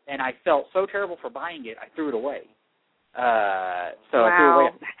 And I felt so terrible for buying it, I threw it away. I threw wow.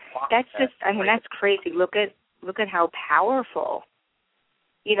 It away. That's just, that's crazy. Look at how powerful,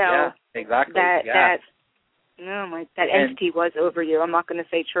 Yeah, exactly. That entity was over you. I'm not going to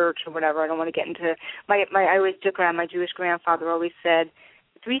say church or whatever. I don't want to get into I always joke around. My Jewish grandfather always said,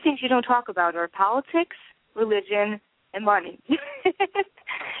 3 things you don't talk about are politics, religion, and money.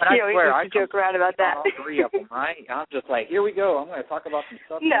 I swear, I joke around about that. All 3 of them, right? I'm just like, here we go. I'm going to talk about some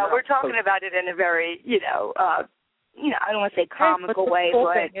stuff. No, we're talking about it in a very, I don't want to say comical way,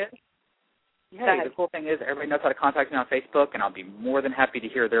 but. The cool thing is everybody knows how to contact me on Facebook, and I'll be more than happy to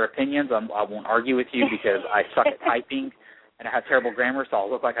hear their opinions. I won't argue with you because I suck at typing, and I have terrible grammar, so I'll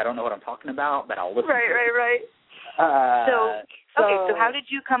look like I don't know what I'm talking about, but I'll listen to it. Right. So how did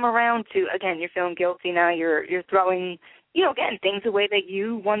you come around to, again, you're feeling guilty now, you're throwing, again, things away that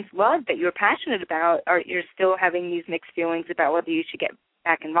you once loved, that you were passionate about, or you're still having these mixed feelings about whether you should get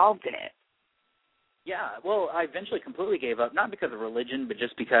back involved in it? Yeah, well, I eventually completely gave up, not because of religion, but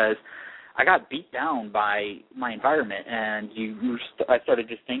just because I got beat down by my environment, and I started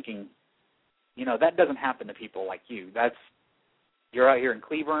just thinking, that doesn't happen to people like you. You're out here in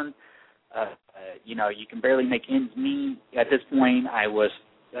Cleveland, you can barely make ends meet. At this point, I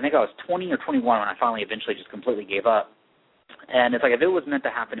think I was 20 or 21 when I finally eventually just completely gave up. And it's like, if it was meant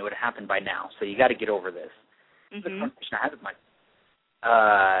to happen, it would have happened by now. So you got to get over this. Mm-hmm. The conversation I had with my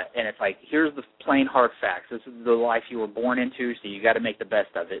and it's like, here's the plain hard facts. This is the life you were born into, so you got to make the best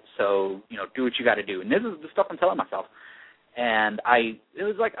of it. So, do what you got to do. And this is the stuff I'm telling myself. And it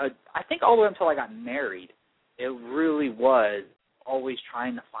was like, I think all the way until I got married, it really was always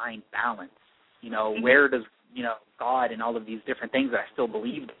trying to find balance. Where does, God and all of these different things that I still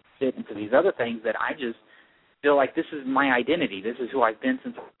believed fit into these other things that I just feel like this is my identity. This is who I've been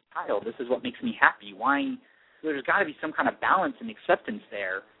since I was a child. This is what makes me happy. Why? There's got to be some kind of balance and acceptance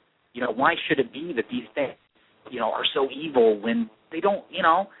there. Why should it be that these things, are so evil when they don't,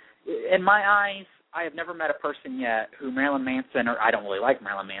 in my eyes, I have never met a person yet who Marilyn Manson, or I don't really like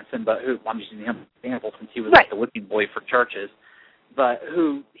Marilyn Manson, but who, I'm just using him as an example since he was like the whipping boy for churches, but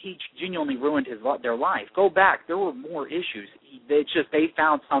who he genuinely ruined their life. Go back. There were more issues. They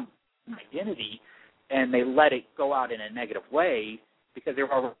found some identity and they let it go out in a negative way because they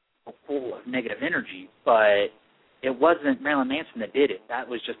were already full of negative energy, but it wasn't Marilyn Manson that did it. That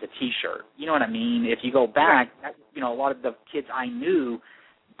was just a T-shirt. You know what I mean? If you go back, a lot of the kids I knew,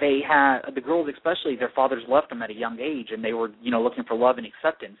 they had, the girls especially, their fathers left them at a young age, and they were, looking for love and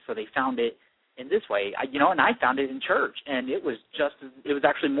acceptance, so they found it in this way. And I found it in church, and it was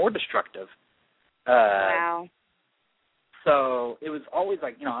actually more destructive. Wow. So it was always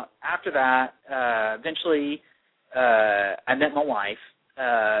like, after that, eventually I met my wife,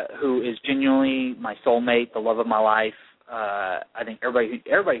 who is genuinely my soulmate, the love of my life. I think everybody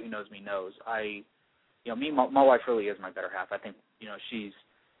who knows me knows my wife really is my better half. I think she's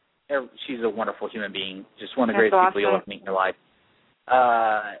a wonderful human being, just one of the greatest people you'll ever meet in your life.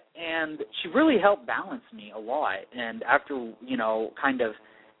 And she really helped balance me a lot. And after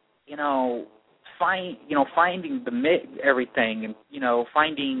finding everything, and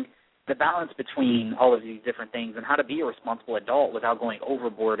finding the balance between all of these different things, and how to be a responsible adult without going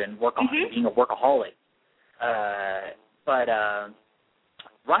overboard and being a workaholic. But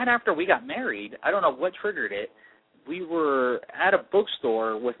right after we got married, I don't know what triggered it. We were at a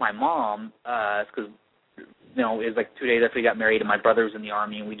bookstore with my mom, because it was like 2 days after we got married, and my brother was in the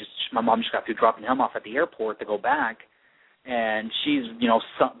Army, and my mom just got through dropping him off at the airport to go back, and she's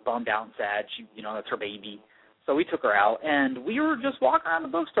bummed out and sad. That's her baby. So we took her out, and we were just walking around the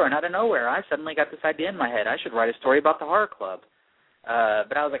bookstore, and out of nowhere, I suddenly got this idea in my head. I should write a story about the horror club.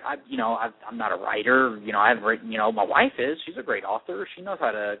 But I was like, I'm not a writer. I haven't written. My wife is. She's a great author. She knows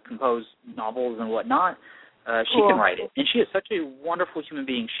how to compose novels and whatnot. She can write it, and she is such a wonderful human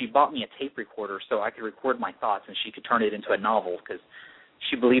being. She bought me a tape recorder so I could record my thoughts, and she could turn it into a novel because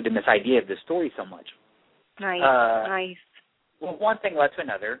she believed in this idea of this story so much. Nice. Well, one thing led to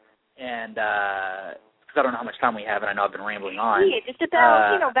another, and because I don't know how much time we have, and I know I've been rambling on. Yeah, just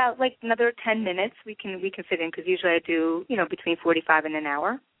about like another 10 minutes we can fit in, because usually I do between 45 and an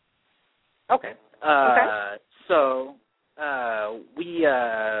hour. Okay. So we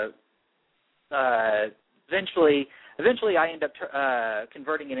eventually I ended up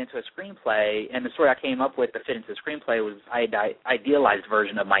converting it into a screenplay, and the story I came up with that fit into the screenplay was an idealized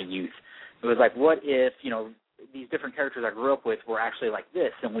version of my youth. It was like, what if these different characters I grew up with were actually like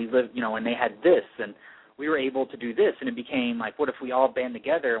this, and we lived, and they had this, and we were able to do this, and it became like, what if we all band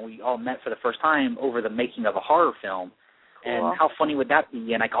together and we all met for the first time over the making of a horror film? Cool. And how funny would that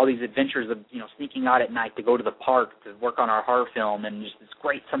be? And like all these adventures of sneaking out at night to go to the park to work on our horror film, and just this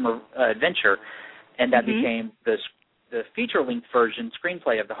great summer adventure. And that became the feature-length version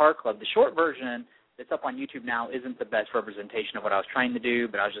screenplay of the Horror Club. The short version that's up on YouTube now isn't the best representation of what I was trying to do,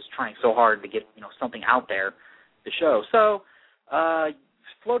 but I was just trying so hard to get something out there to show. So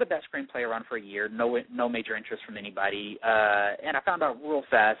floated that screenplay around for a year, no major interest from anybody, and I found out real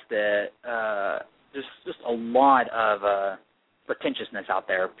fast that there's just a lot of pretentiousness out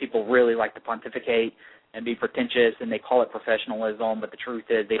there. People really like to pontificate and be pretentious, and they call it professionalism, but the truth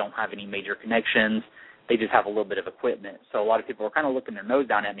is they don't have any major connections. They just have a little bit of equipment. So a lot of people are kind of looking their nose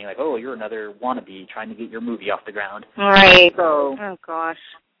down at me like, oh, you're another wannabe trying to get your movie off the ground. Right. So, oh, gosh.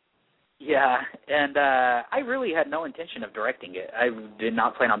 Yeah, and I really had no intention of directing it. I did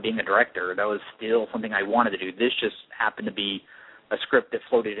not plan on being a director. That was still something I wanted to do. This just happened to be a script that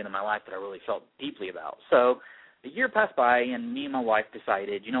floated into my life that I really felt deeply about. So a year passed by, and me and my wife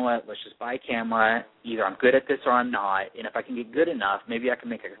decided, you know what, let's just buy a camera. Either I'm good at this or I'm not, and if I can get good enough, maybe I can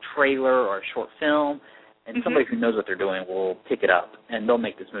make a trailer or a short film, and somebody who knows what they're doing will pick it up, and they'll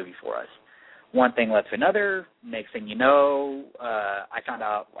make this movie for us. One thing led to another. Next thing you know, I found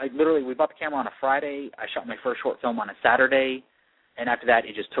out, we bought the camera on a Friday. I shot my first short film on a Saturday, and after that,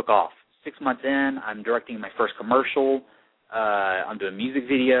 it just took off. 6 months in, I'm directing my first commercial. I'm doing music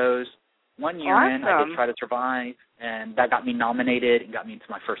videos. 1 year in, I did Try to Survive, and that got me nominated and got me into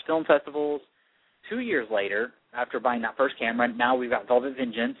my first film festivals. 2 years later, after buying that first camera, now we've got Velvet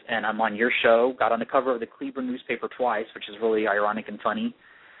Vengeance, and I'm on your show. Got on the cover of the Cleveland newspaper twice, which is really ironic and funny.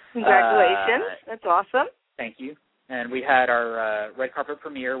 Congratulations. That's awesome. Thank you. And we had our red carpet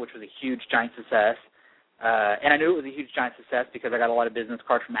premiere, which was a huge, giant success. And I knew it was a huge, giant success because I got a lot of business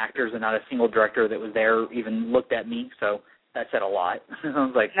cards from actors, and not a single director that was there even looked at me. So that said a lot. I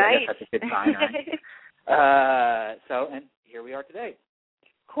was like, nice. I guess that's a good sign, right? And here we are today.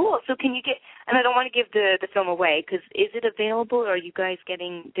 Cool. So can you and I don't want to give the film away, because is it available, or are you guys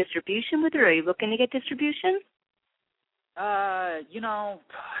getting distribution with it, or are you looking to get distribution?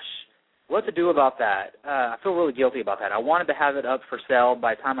 What to do about that? I feel really guilty about that. I wanted to have it up for sale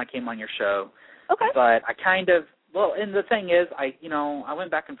by the time I came on your show. Okay. But I and the thing is, I went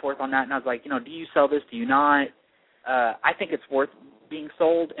back and forth on that, and I was like, do you sell this? Do you not? I think it's worth being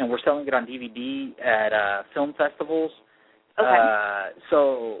sold, and we're selling it on DVD at film festivals. Okay.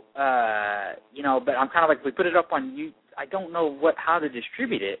 But I'm kind of like, we put it up on you. I don't know how to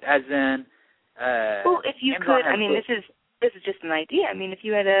distribute it, as in. Well, if you could, this is just an idea. I mean, if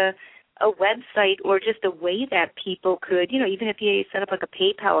you had a website, or just a way that people could, even if you set up like a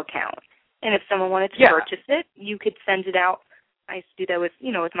PayPal account, and if someone wanted to purchase it, you could send it out. I used to do that with,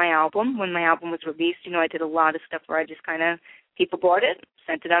 with my album. When my album was released, I did a lot of stuff where I just kind of, people bought it,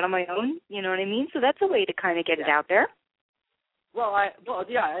 sent it out on my own, you know what I mean? So that's a way to kind of get it out there.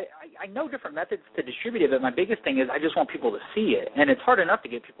 I know different methods to distribute it, but my biggest thing is I just want people to see it, and it's hard enough to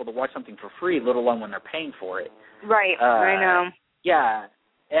get people to watch something for free, let alone when they're paying for it. Right, I know. Yeah,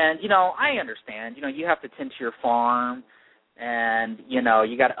 and, I understand. You have to tend to your farm, and, you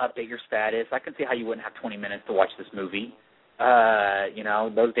got to update your status. I can see how you wouldn't have 20 minutes to watch this movie.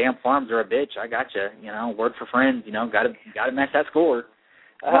 Those damn farms are a bitch. I gotcha. Word for friends. Gotta match that score.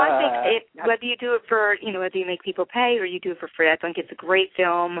 Well, I think whether you do it for, whether you make people pay or you do it for free, I think it's a great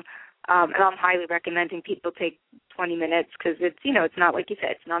film, and I'm highly recommending people take 20 minutes because it's, it's not, like you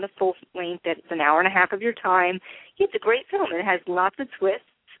said, it's not a full length. It's an hour and a half of your time. It's a great film. It has lots of twists,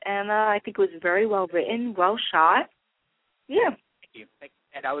 and I think it was very well written, well shot. Yeah. Thank you.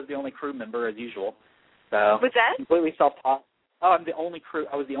 And I was the only crew member as usual. So was that? Completely self-taught. Oh, I was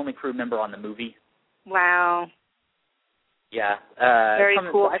the only crew member on the movie. Wow. Yeah. Very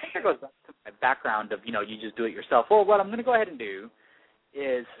cool. I think that goes back to my background of, you just do it yourself. Well, what I'm going to go ahead and do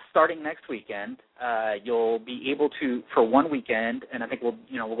is starting next weekend, you'll be able to, for one weekend, and I think we'll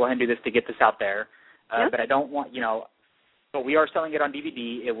go ahead and do this to get this out there, yep. But I don't want, but we are selling it on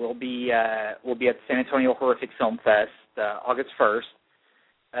DVD. It will be, we'll be at the San Antonio Horrific Film Fest, August 1st.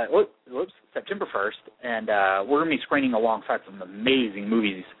 September 1st, and we're going to be screening alongside some amazing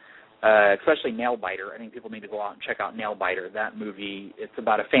movies, especially Nailbiter. I think people need to go out and check out Nailbiter. That movie, it's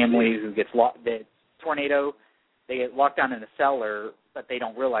about a family who gets tornado. They get locked down in a cellar, but they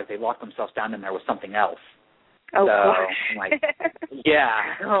don't realize they locked themselves down in there with something else. Oh, so, gosh. I'm like,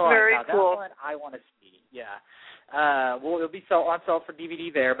 yeah. Very cool. That one I want to see, yeah. It'll be on sale for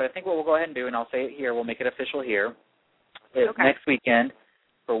DVD there, but I think what we'll go ahead and do, and I'll say it here, we'll make it official here, is next weekend.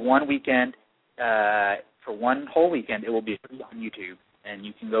 For one weekend, for one whole weekend, it will be on YouTube. And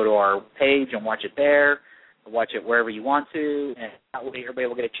you can go to our page and watch it there, watch it wherever you want to, and that way everybody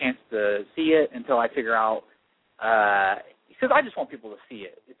will get a chance to see it until I figure out, because I just want people to see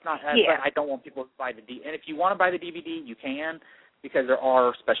it. It's not, I don't want people to buy the DVD. And if you want to buy the DVD, you can, because there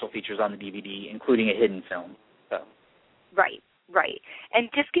are special features on the DVD, including a hidden film. So. Right. And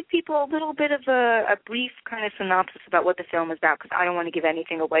just give people a little bit of a brief kind of synopsis about what the film is about, because I don't want to give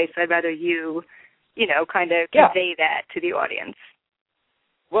anything away, so I'd rather you kind of convey that to the audience.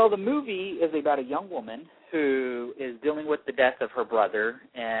 Well, the movie is about a young woman who is dealing with the death of her brother,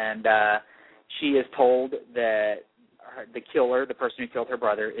 and she is told that the killer, the person who killed her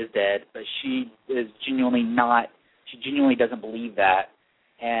brother, is dead, but she genuinely doesn't believe that,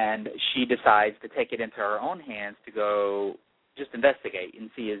 and she decides to take it into her own hands to go just investigate and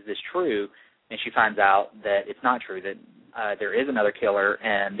see, is this true? And she finds out that it's not true, that there is another killer,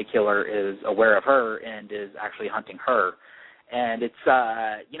 and the killer is aware of her and is actually hunting her. And it's,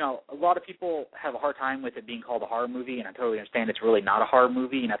 a lot of people have a hard time with it being called a horror movie, and I totally understand it's really not a horror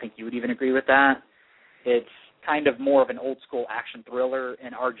movie, and I think you would even agree with that. It's kind of more of an old-school action thriller,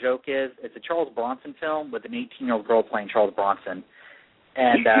 and our joke is it's a Charles Bronson film with an 18-year-old girl playing Charles Bronson.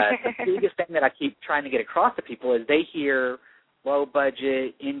 And the biggest thing that I keep trying to get across to people is they hear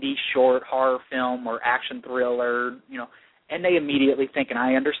low-budget, indie short horror film or action thriller, and they immediately think, and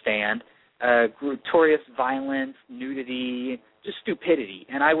I understand, gratuitous violence, nudity, just stupidity.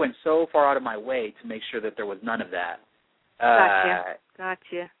 And I went so far out of my way to make sure that there was none of that.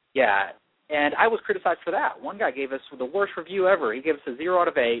 Gotcha. Yeah, and I was criticized for that. One guy gave us the worst review ever. He gave us a 0 out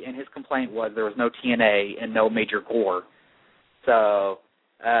of 8, and his complaint was there was no TNA and no major gore. So...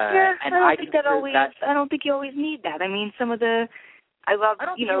 and I don't think you always need that. I mean, I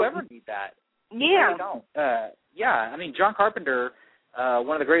don't think you ever need that. Yeah. You really don't. I mean, John Carpenter,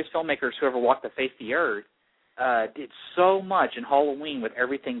 one of the greatest filmmakers who ever walked the face of the earth, did so much in Halloween with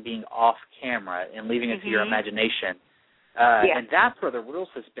everything being off camera and leaving it to your imagination. And that's where the real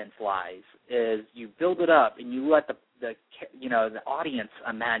suspense lies, is you build it up and you let the audience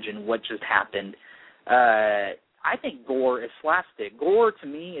imagine what just happened. I think gore is slapstick. Gore, to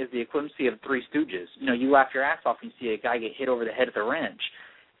me, is the equivalency of Three Stooges. You laugh your ass off and you see a guy get hit over the head with a wrench.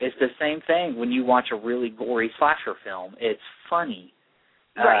 It's the same thing when you watch a really gory slasher film. It's funny.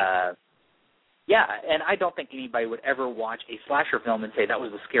 Right. And I don't think anybody would ever watch a slasher film and say, that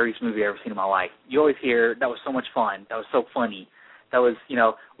was the scariest movie I've ever seen in my life. You always hear, that was so much fun. That was so funny. That was,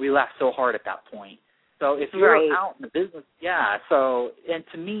 we laughed so hard at that point. So if you're out in the business, and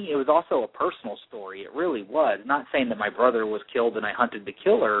to me, it was also a personal story. It really was. Not saying that my brother was killed and I hunted the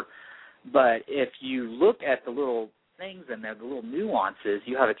killer, but if you look at the little things in there, the little nuances,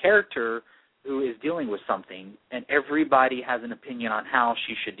 you have a character who is dealing with something, and everybody has an opinion on how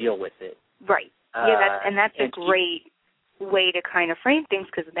she should deal with it. Right. That's a great way to kind of frame things,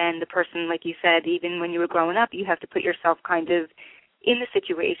 because then the person, like you said, even when you were growing up, you have to put yourself kind of in the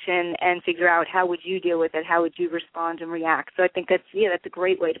situation and figure out how would you deal with it, how would you respond and react. So I think that's a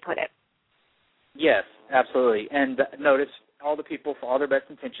great way to put it. Yes, absolutely. And notice all the people, for all their best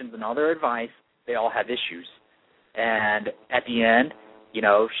intentions and all their advice, they all have issues. And at the end,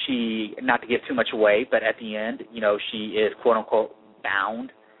 she, not to give too much away, but at the end, she is quote-unquote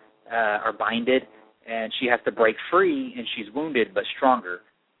bound or binded, and she has to break free, and she's wounded but stronger.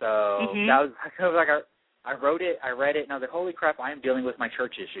 So that was kind of like I wrote it, I read it, and I was like, holy crap, I am dealing with my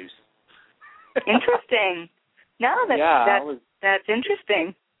church issues. Interesting. No, that's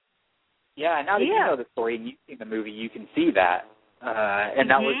interesting. Yeah, now that you know the story and you've seen the movie, you can see that. And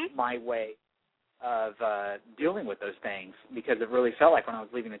that was my way of dealing with those things, because it really felt like when I was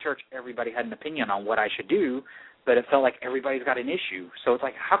leaving the church, everybody had an opinion on what I should do, but it felt like everybody's got an issue. So it's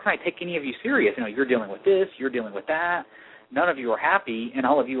like, how can I take any of you serious? You're dealing with this, you're dealing with that. None of you are happy, and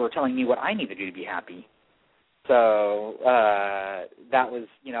all of you are telling me what I need to do to be happy. So that was,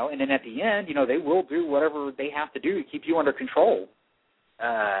 and then at the end, they will do whatever they have to do to keep you under control.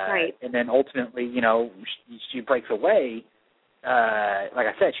 Right. And then ultimately, she breaks away. Like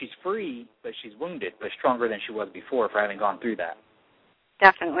I said, she's free, but she's wounded, but stronger than she was before for having gone through that.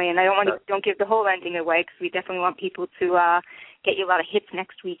 Definitely, and I don't give the whole ending away, because we definitely want people to get you a lot of hits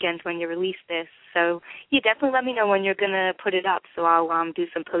next weekend when you release this. So definitely let me know when you're going to put it up, so I'll do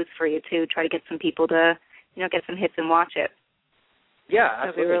some posts for you too, try to get some people to get some hits and watch it. Yeah,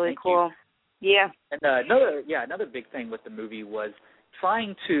 absolutely. That'd be really Thank cool. You. Yeah. And another big thing with the movie was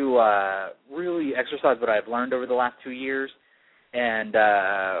trying to really exercise what I've learned over the last 2 years, and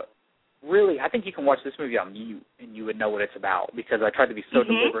really, I think you can watch this movie on mute and you would know what it's about, because I tried to be so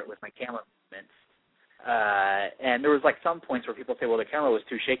deliberate with my camera movements. And there was some points where people say, well, the camera was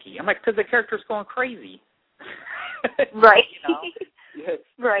too shaky. I'm like, because the character's going crazy. Right.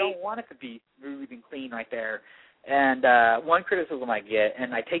 Right. You don't want it to be smooth and clean right there. And one criticism I get,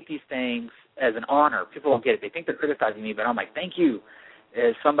 and I take these things as an honor. People don't get it. They think they're criticizing me, but I'm like, thank you.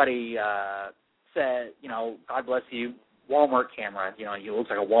 Is somebody said, God bless you, Walmart camera, it looks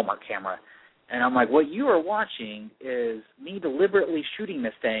like a Walmart camera. And I'm like, what you are watching is me deliberately shooting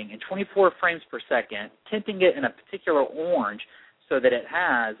this thing in 24 frames per second, tinting it in a particular orange so that it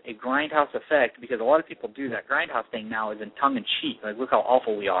has a grindhouse effect, because a lot of people do that. Grindhouse thing now is in tongue-in-cheek. Like, look how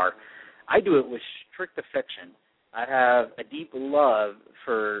awful we are. I do it with strict affection. I have a deep love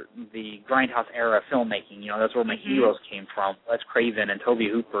for the grindhouse era filmmaking. That's where my heroes came from, Wes Craven and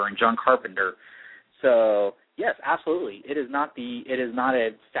Tobe Hooper and John Carpenter. So, yes, absolutely. It is not a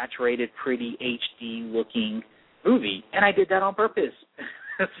saturated, pretty, HD-looking movie, and I did that on purpose.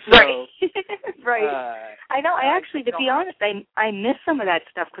 Right. Right. I know. I actually, to be honest, I miss some of that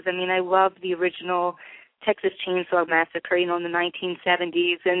stuff, because, I love the original Texas Chainsaw Massacre, in the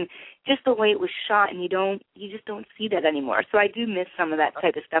 1970s, and just the way it was shot, and you just don't see that anymore. So I do miss some of that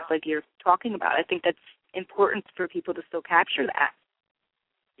type of stuff like you're talking about. I think that's important for people to still capture that.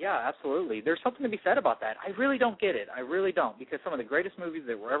 Yeah, absolutely. There's something to be said about that. I really don't get it. I really don't, because some of the greatest movies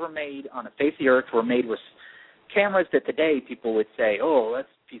that were ever made on the face of the earth were made with cameras that today people would say, oh, that's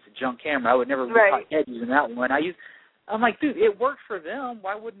a piece of junk camera. I would never be caught dead using that one. I'm like, dude, it worked for them.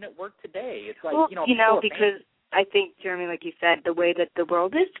 Why wouldn't it work today? It's like, because I think, Jeremy, like you said, the way that the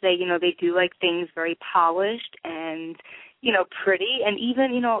world is today, they do like things very polished and, pretty. And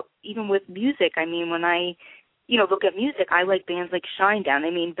even with music, when I, look at music, I like bands like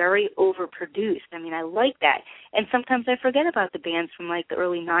Shinedown. Very overproduced. I like that. And sometimes I forget about the bands from like the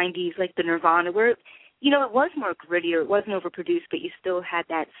early 90s, like the Nirvana, where, it was more grittier. It wasn't overproduced, but you still had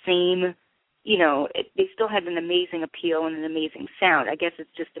that same, they still had an amazing appeal and an amazing sound. I guess it's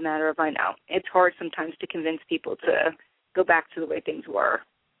just a matter of, I know, it's hard sometimes to convince people to go back to the way things were.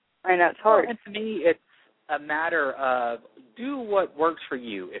 I know, it's hard. Well, and to me, it's a matter of do what works for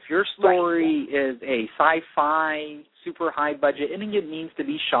you. If your story is a sci-fi, super high budget, and it needs to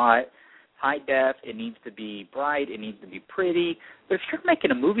be shot high def, it needs to be bright, it needs to be pretty. But if you're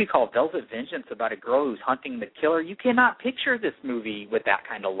making a movie called Velvet Vengeance about a girl who's hunting the killer, you cannot picture this movie with that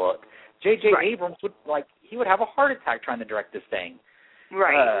kind of look. J.J. Abrams would have a heart attack trying to direct this thing.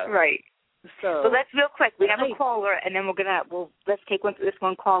 Right. So let's real quick. We have a caller, and then let's take this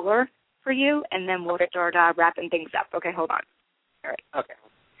one caller for you, and then we'll start wrapping things up. Okay, hold on. All right. Okay.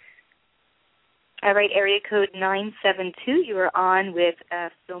 All right, area code 972. You are on with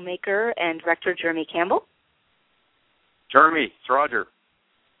filmmaker and director Jeremy Campbell. Jeremy, it's Roger.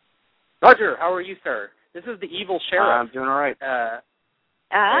 Roger, how are you, sir? This is the evil sheriff. I'm doing all right.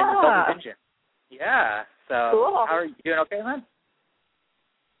 Yeah. So, cool. How are you doing? Okay, man.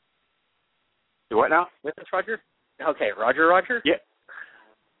 Do what now? With us, Roger? Okay, Roger. Yeah.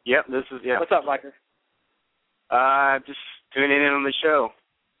 Yep. This is What's up, Roger? Just tuning in on the show.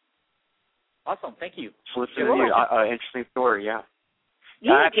 Awesome. Thank you. Just listening to you. Interesting story, yeah.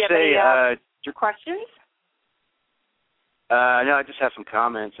 Yeah, do you have any your questions? No, I just have some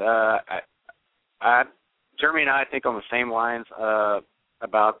comments. Jeremy and I think on the same lines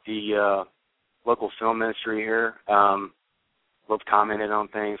about the local film industry here. Both commented on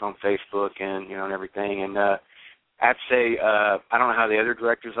things on Facebook and and everything. And I'd say I don't know how the other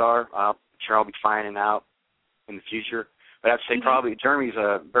directors are. I'm sure I'll be finding out in the future. But I'd say probably Jeremy's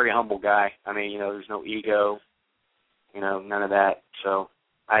a very humble guy. I mean, there's no ego, none of that. So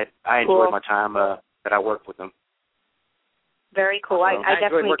I enjoyed my time that I worked with him. Very cool. I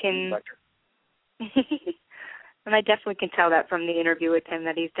definitely can. And I definitely can tell that from the interview with him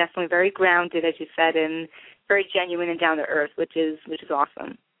that he's definitely very grounded, as you said, and very genuine and down to earth, which is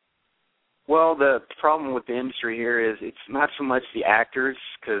awesome. Well, the problem with the industry here is it's not so much the actors,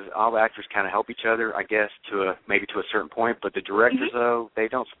 because all the actors kind of help each other, I guess, maybe to a certain point. But the directors, though, they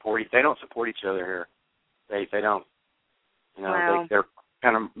don't support each other here. They don't. Wow.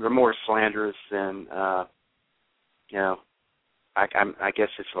 They're more slanderous than I guess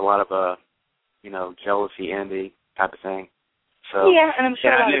it's a lot of jealousy, envy type of thing. So yeah, and I'm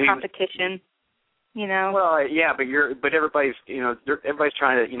sure a lot of competition. Well, yeah, but everybody's everybody's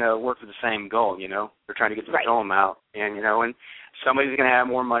trying to work for the same goal. They're trying to get the film out, and and somebody's going to have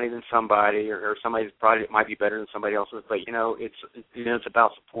more money than somebody, or somebody's project might be better than somebody else's. But it's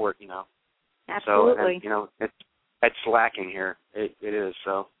about support. Absolutely. So it's lacking here. It is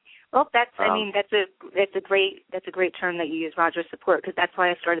so. Well, that's a great term that you use, Roger, support, because that's why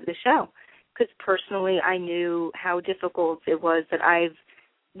I started the show. Because personally, I knew how difficult it was that I've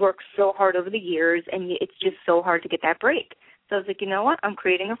worked so hard over the years, and it's just so hard to get that break. So I was like, you know what? I'm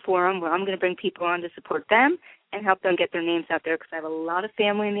creating a forum where I'm going to bring people on to support them and help them get their names out there, because I have a lot of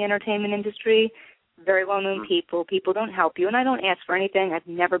family in the entertainment industry, very well-known people. People don't help you, and I don't ask for anything. I've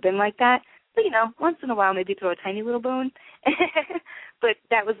never been like that. But, once in a while, maybe throw a tiny little bone. But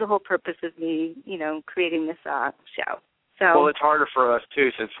that was the whole purpose of me, creating this show. So, well, it's harder for us,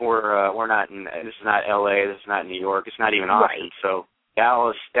 too, since we're not in, this is not L.A., this is not New York, it's not even Austin. Right. So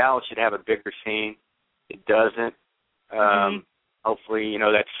Dallas should have a bigger scene. It doesn't. Hopefully,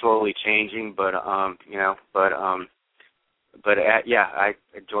 that's slowly changing, but I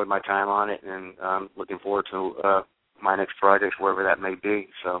enjoyed my time on it, and I'm looking forward to my next project, wherever that may be.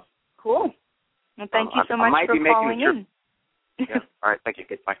 So cool. Well, thank you so much for calling in. Yeah. All right. Thank you.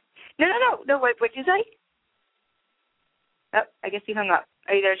 Bye. No. Wait, what'd you say? Oh, I guess you hung up.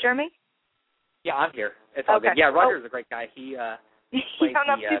 Are you there, Jeremy? Yeah, I'm here. It's all good. Yeah, Roger's a great guy. He hung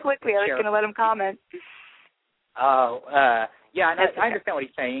up too quickly. I was going to let him comment. Yeah, and I understand what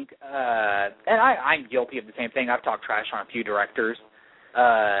he's saying. And I'm guilty of the same thing. I've talked trash on a few directors.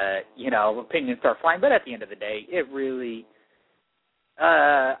 Opinions start flying. But at the end of the day, it really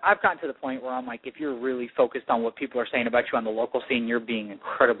I've gotten to the point where I'm like, if you're really focused on what people are saying about you on the local scene, you're being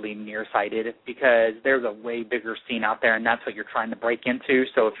incredibly nearsighted, because there's a way bigger scene out there, and that's what you're trying to break into.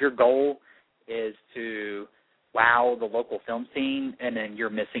 So if your goal is to wow the local film scene, and then you're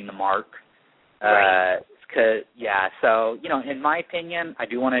missing the mark. Right. So, in my opinion, I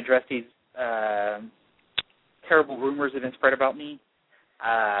do want to address these terrible rumors that have been spread about me.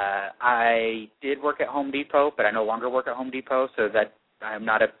 I did work at Home Depot, but I no longer work at Home Depot, so that I'm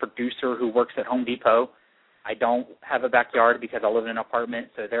not a producer who works at Home Depot. I don't have a backyard because I live in an apartment,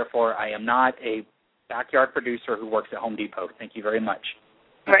 so therefore I am not a backyard producer who works at Home Depot. Thank you very much.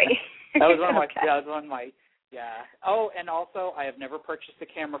 Right. That was one of my, yeah. Oh, and also I have never purchased a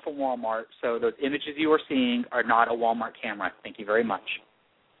camera from Walmart, so those images you are seeing are not a Walmart camera. Thank you very much.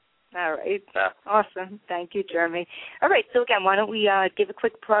 All right. Awesome. Thank you, Jeremy. All right. So, again, why don't we give a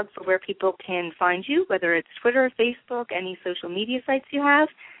quick plug for where people can find you, whether it's Twitter, Facebook, any social media sites you have,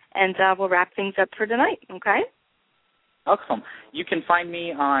 and we'll wrap things up for tonight, okay? Awesome. You can find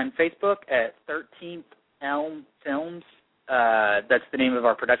me on Facebook at 13th Elm Films. That's the name of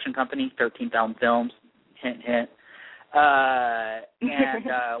our production company, 13th Elm Films. Hint, hint.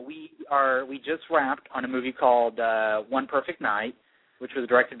 We just wrapped on a movie called One Perfect Night, which was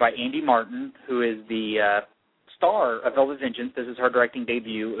directed by Andy Martin, who is the star of Velvet Vengeance. This is her directing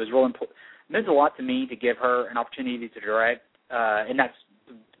debut. It was real important. It meant a lot to me to give her an opportunity to direct, and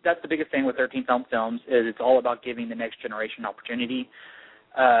that's the biggest thing with 13th Elm Films, is it's all about giving the next generation an opportunity.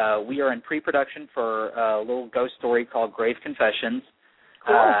 We are in pre-production for a little ghost story called Grave Confessions,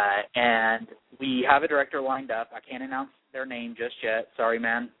 cool. And we have a director lined up. I can't announce their name just yet. Sorry,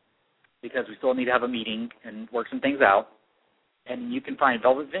 man, because we still need to have a meeting and work some things out. And you can find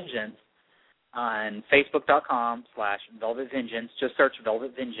Velvet Vengeance on Facebook.com/Velvet Vengeance. Just search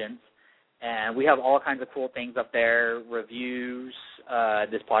Velvet Vengeance. And we have all kinds of cool things up there, reviews.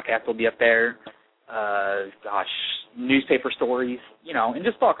 This podcast will be up there. Newspaper stories, and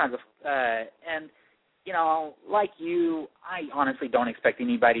just all kinds of, and, like you, I honestly don't expect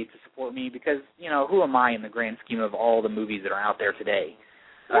anybody to support me because, who am I in the grand scheme of all the movies that are out there today?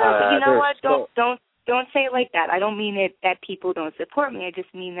 But you know what? Don't say it like that. I don't mean it that people don't support me. I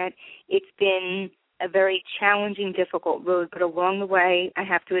just mean that it's been a very challenging, difficult road, but along the way, I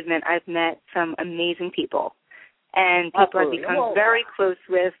have to admit, I've met some amazing people, and people I've become very close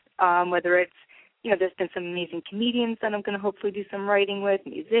with, whether it's, there's been some amazing comedians that I'm going to hopefully do some writing with,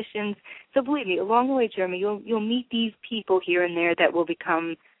 musicians. So believe me, along the way, Jeremy, you'll meet these people here and there that will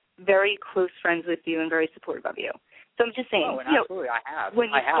become very close friends with you and very supportive of you. So I'm just saying, absolutely, I have. When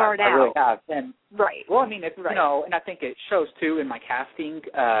you start out, I really have. And, right. Well, I mean, it's, and I think it shows too in my casting.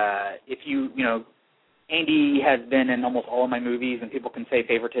 If Andy has been in almost all of my movies, and people can say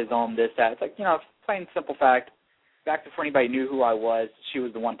favoritism, this, that. It's like, plain simple fact. Back before anybody knew who I was, she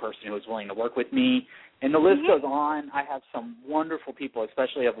was the one person who was willing to work with me. And the list goes on. I have some wonderful people,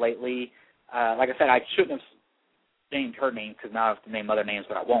 especially of lately. Like I said, I shouldn't have named her name because now I have to name other names,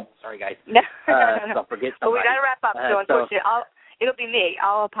 but I won't. Sorry, guys. No. I'll forget somebody. We got to wrap up. So unfortunately, it'll be me.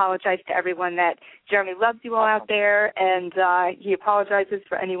 I'll apologize to everyone that Jeremy loves you all out there, and he apologizes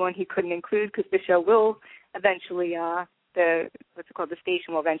for anyone he couldn't include because the show will eventually the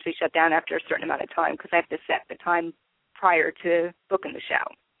station will eventually shut down after a certain amount of time because I have to set the time prior to booking the show.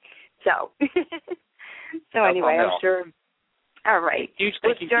 So, anyway, I'm sure. All right. Huge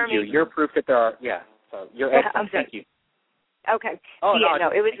thank you to you. You're proof that there are. Yeah. So you're excellent. Thank you. Okay. It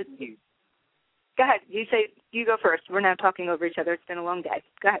was. Go ahead. You go first. We're now talking over each other. It's been a long day.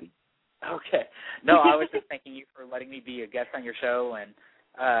 Go ahead. Okay. No, I was just thanking you for letting me be a guest on your show, and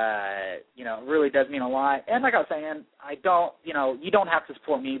it really does mean a lot. And like I was saying, you don't have to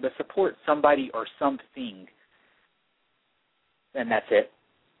support me, but support somebody or something, and that's it.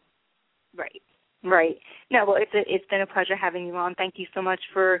 Right. No, well, it's been a pleasure having you on. Thank you so much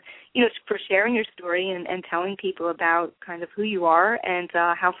for sharing your story and telling people about kind of who you are and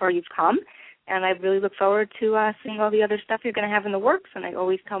how far you've come. And I really look forward to seeing all the other stuff you're going to have in the works. And I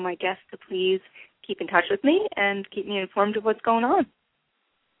always tell my guests to please keep in touch with me and keep me informed of what's going on.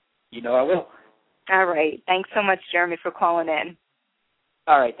 I will. All right. Thanks so much, Jeremy, for calling in.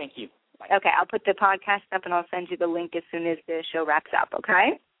 All right. Thank you. Bye. Okay. I'll put the podcast up, and I'll send you the link as soon as the show wraps up,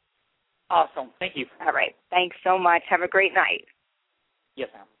 okay? Awesome. Thank you. All right. Thanks so much. Have a great night. Yes,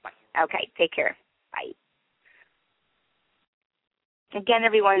 ma'am. Bye. Okay. Take care. Bye. Again,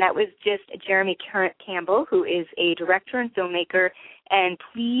 everyone, that was just Jeremy Campbell, who is a director and filmmaker. And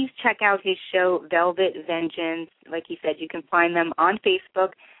please check out his show, Velvet Vengeance. Like he said, you can find them on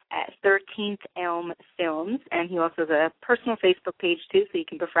Facebook at 13th Elm Films. And he also has a personal Facebook page, too, so you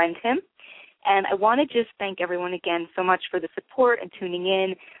can befriend him. And I want to just thank everyone again so much for the support and tuning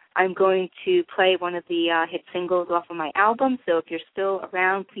in. I'm going to play one of the hit singles off of my album, so if you're still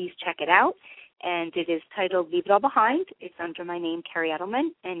around, please check it out. And it is titled Leave It All Behind. It's under my name, Kerri Edelman,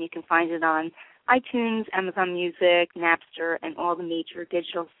 and you can find it on iTunes, Amazon Music, Napster, and all the major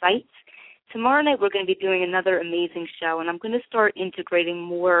digital sites. Tomorrow night we're going to be doing another amazing show, and I'm going to start integrating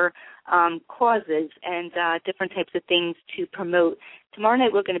more causes and different types of things to promote. Tomorrow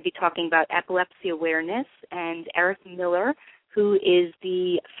night we're going to be talking about epilepsy awareness, and Eric Miller, who is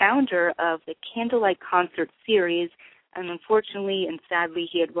the founder of the Candlelight Concert Series, and unfortunately and sadly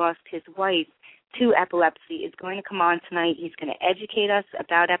he had lost his wife to epilepsy, is going to come on tonight. He's going to educate us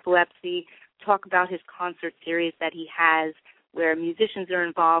about epilepsy, talk about his concert series that he has where musicians are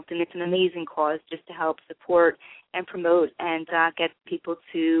involved, and it's an amazing cause just to help support and promote and get people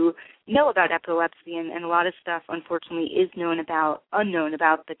to know about epilepsy, and a lot of stuff, unfortunately, is unknown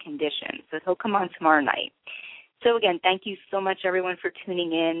about the condition. So he'll come on tomorrow night. So, again, thank you so much, everyone, for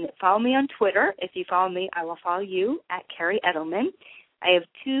tuning in. Follow me on Twitter. If you follow me, I will follow you at Kerri Edelman. I have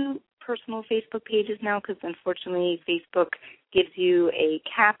 2 personal Facebook pages now because, unfortunately, Facebook gives you a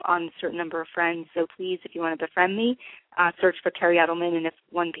cap on a certain number of friends. So, please, if you want to befriend me, search for Kerri Edelman, and if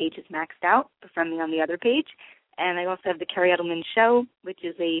one page is maxed out, befriend me on the other page. And I also have the Kerri Edelman Show, which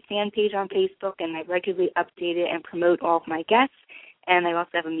is a fan page on Facebook, and I regularly update it and promote all of my guests. And I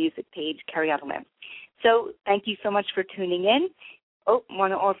also have a music page, Kerri Edelman. So thank you so much for tuning in.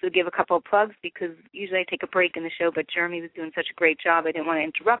 Want to also give a couple of plugs because usually I take a break in the show, but Jeremy was doing such a great job, I didn't want to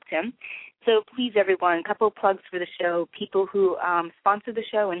interrupt him. So please, everyone, a couple of plugs for the show, people who sponsor the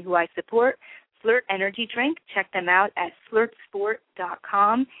show and who I support. Flirt Energy Drink, check them out at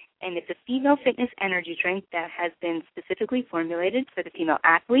flirtsport.com, and it's a female fitness energy drink that has been specifically formulated for the female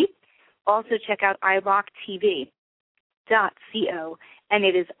athlete. Also check out iRock TV. and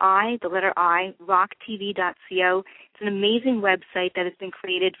it is the letter I, rocktv.co. It's an amazing website that has been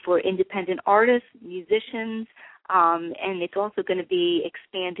created for independent artists, musicians, and it's also going to be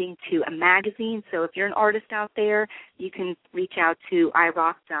expanding to a magazine. So if you're an artist out there, you can reach out to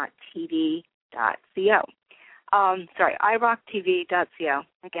irock.tv.co. iRockTV.co.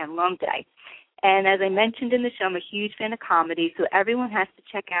 Again, long day. And as I mentioned in the show, I'm a huge fan of comedy, so everyone has to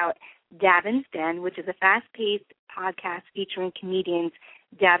check out Davin's Den, which is a fast-paced podcast featuring comedians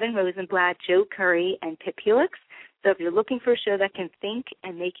Davin Rosenblatt, Joe Kerri, and Pip Helix. So if you're looking for a show that can think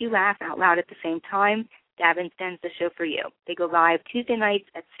and make you laugh out loud at the same time, Davin's Den's the show for you. They go live Tuesday nights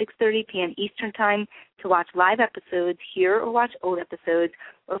at 6:30 p.m. Eastern Time. To watch live episodes, hear or watch old episodes,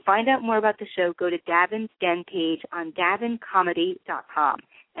 or find out more about the show, go to Davin's Den page on davincomedy.com,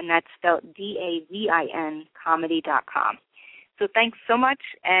 and that's spelled DAVIN comedy.com. So thanks so much,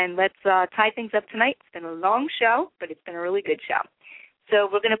 and let's tie things up tonight. It's been a long show, but it's been a really good show. So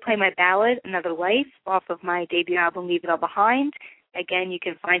we're going to play my ballad, Another Life, off of my debut album, Leave It All Behind. Again, you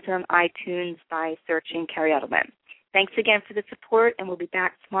can find it on iTunes by searching Kerri Edelman. Thanks again for the support, and we'll be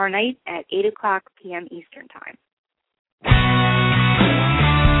back tomorrow night at 8 o'clock p.m. Eastern Time.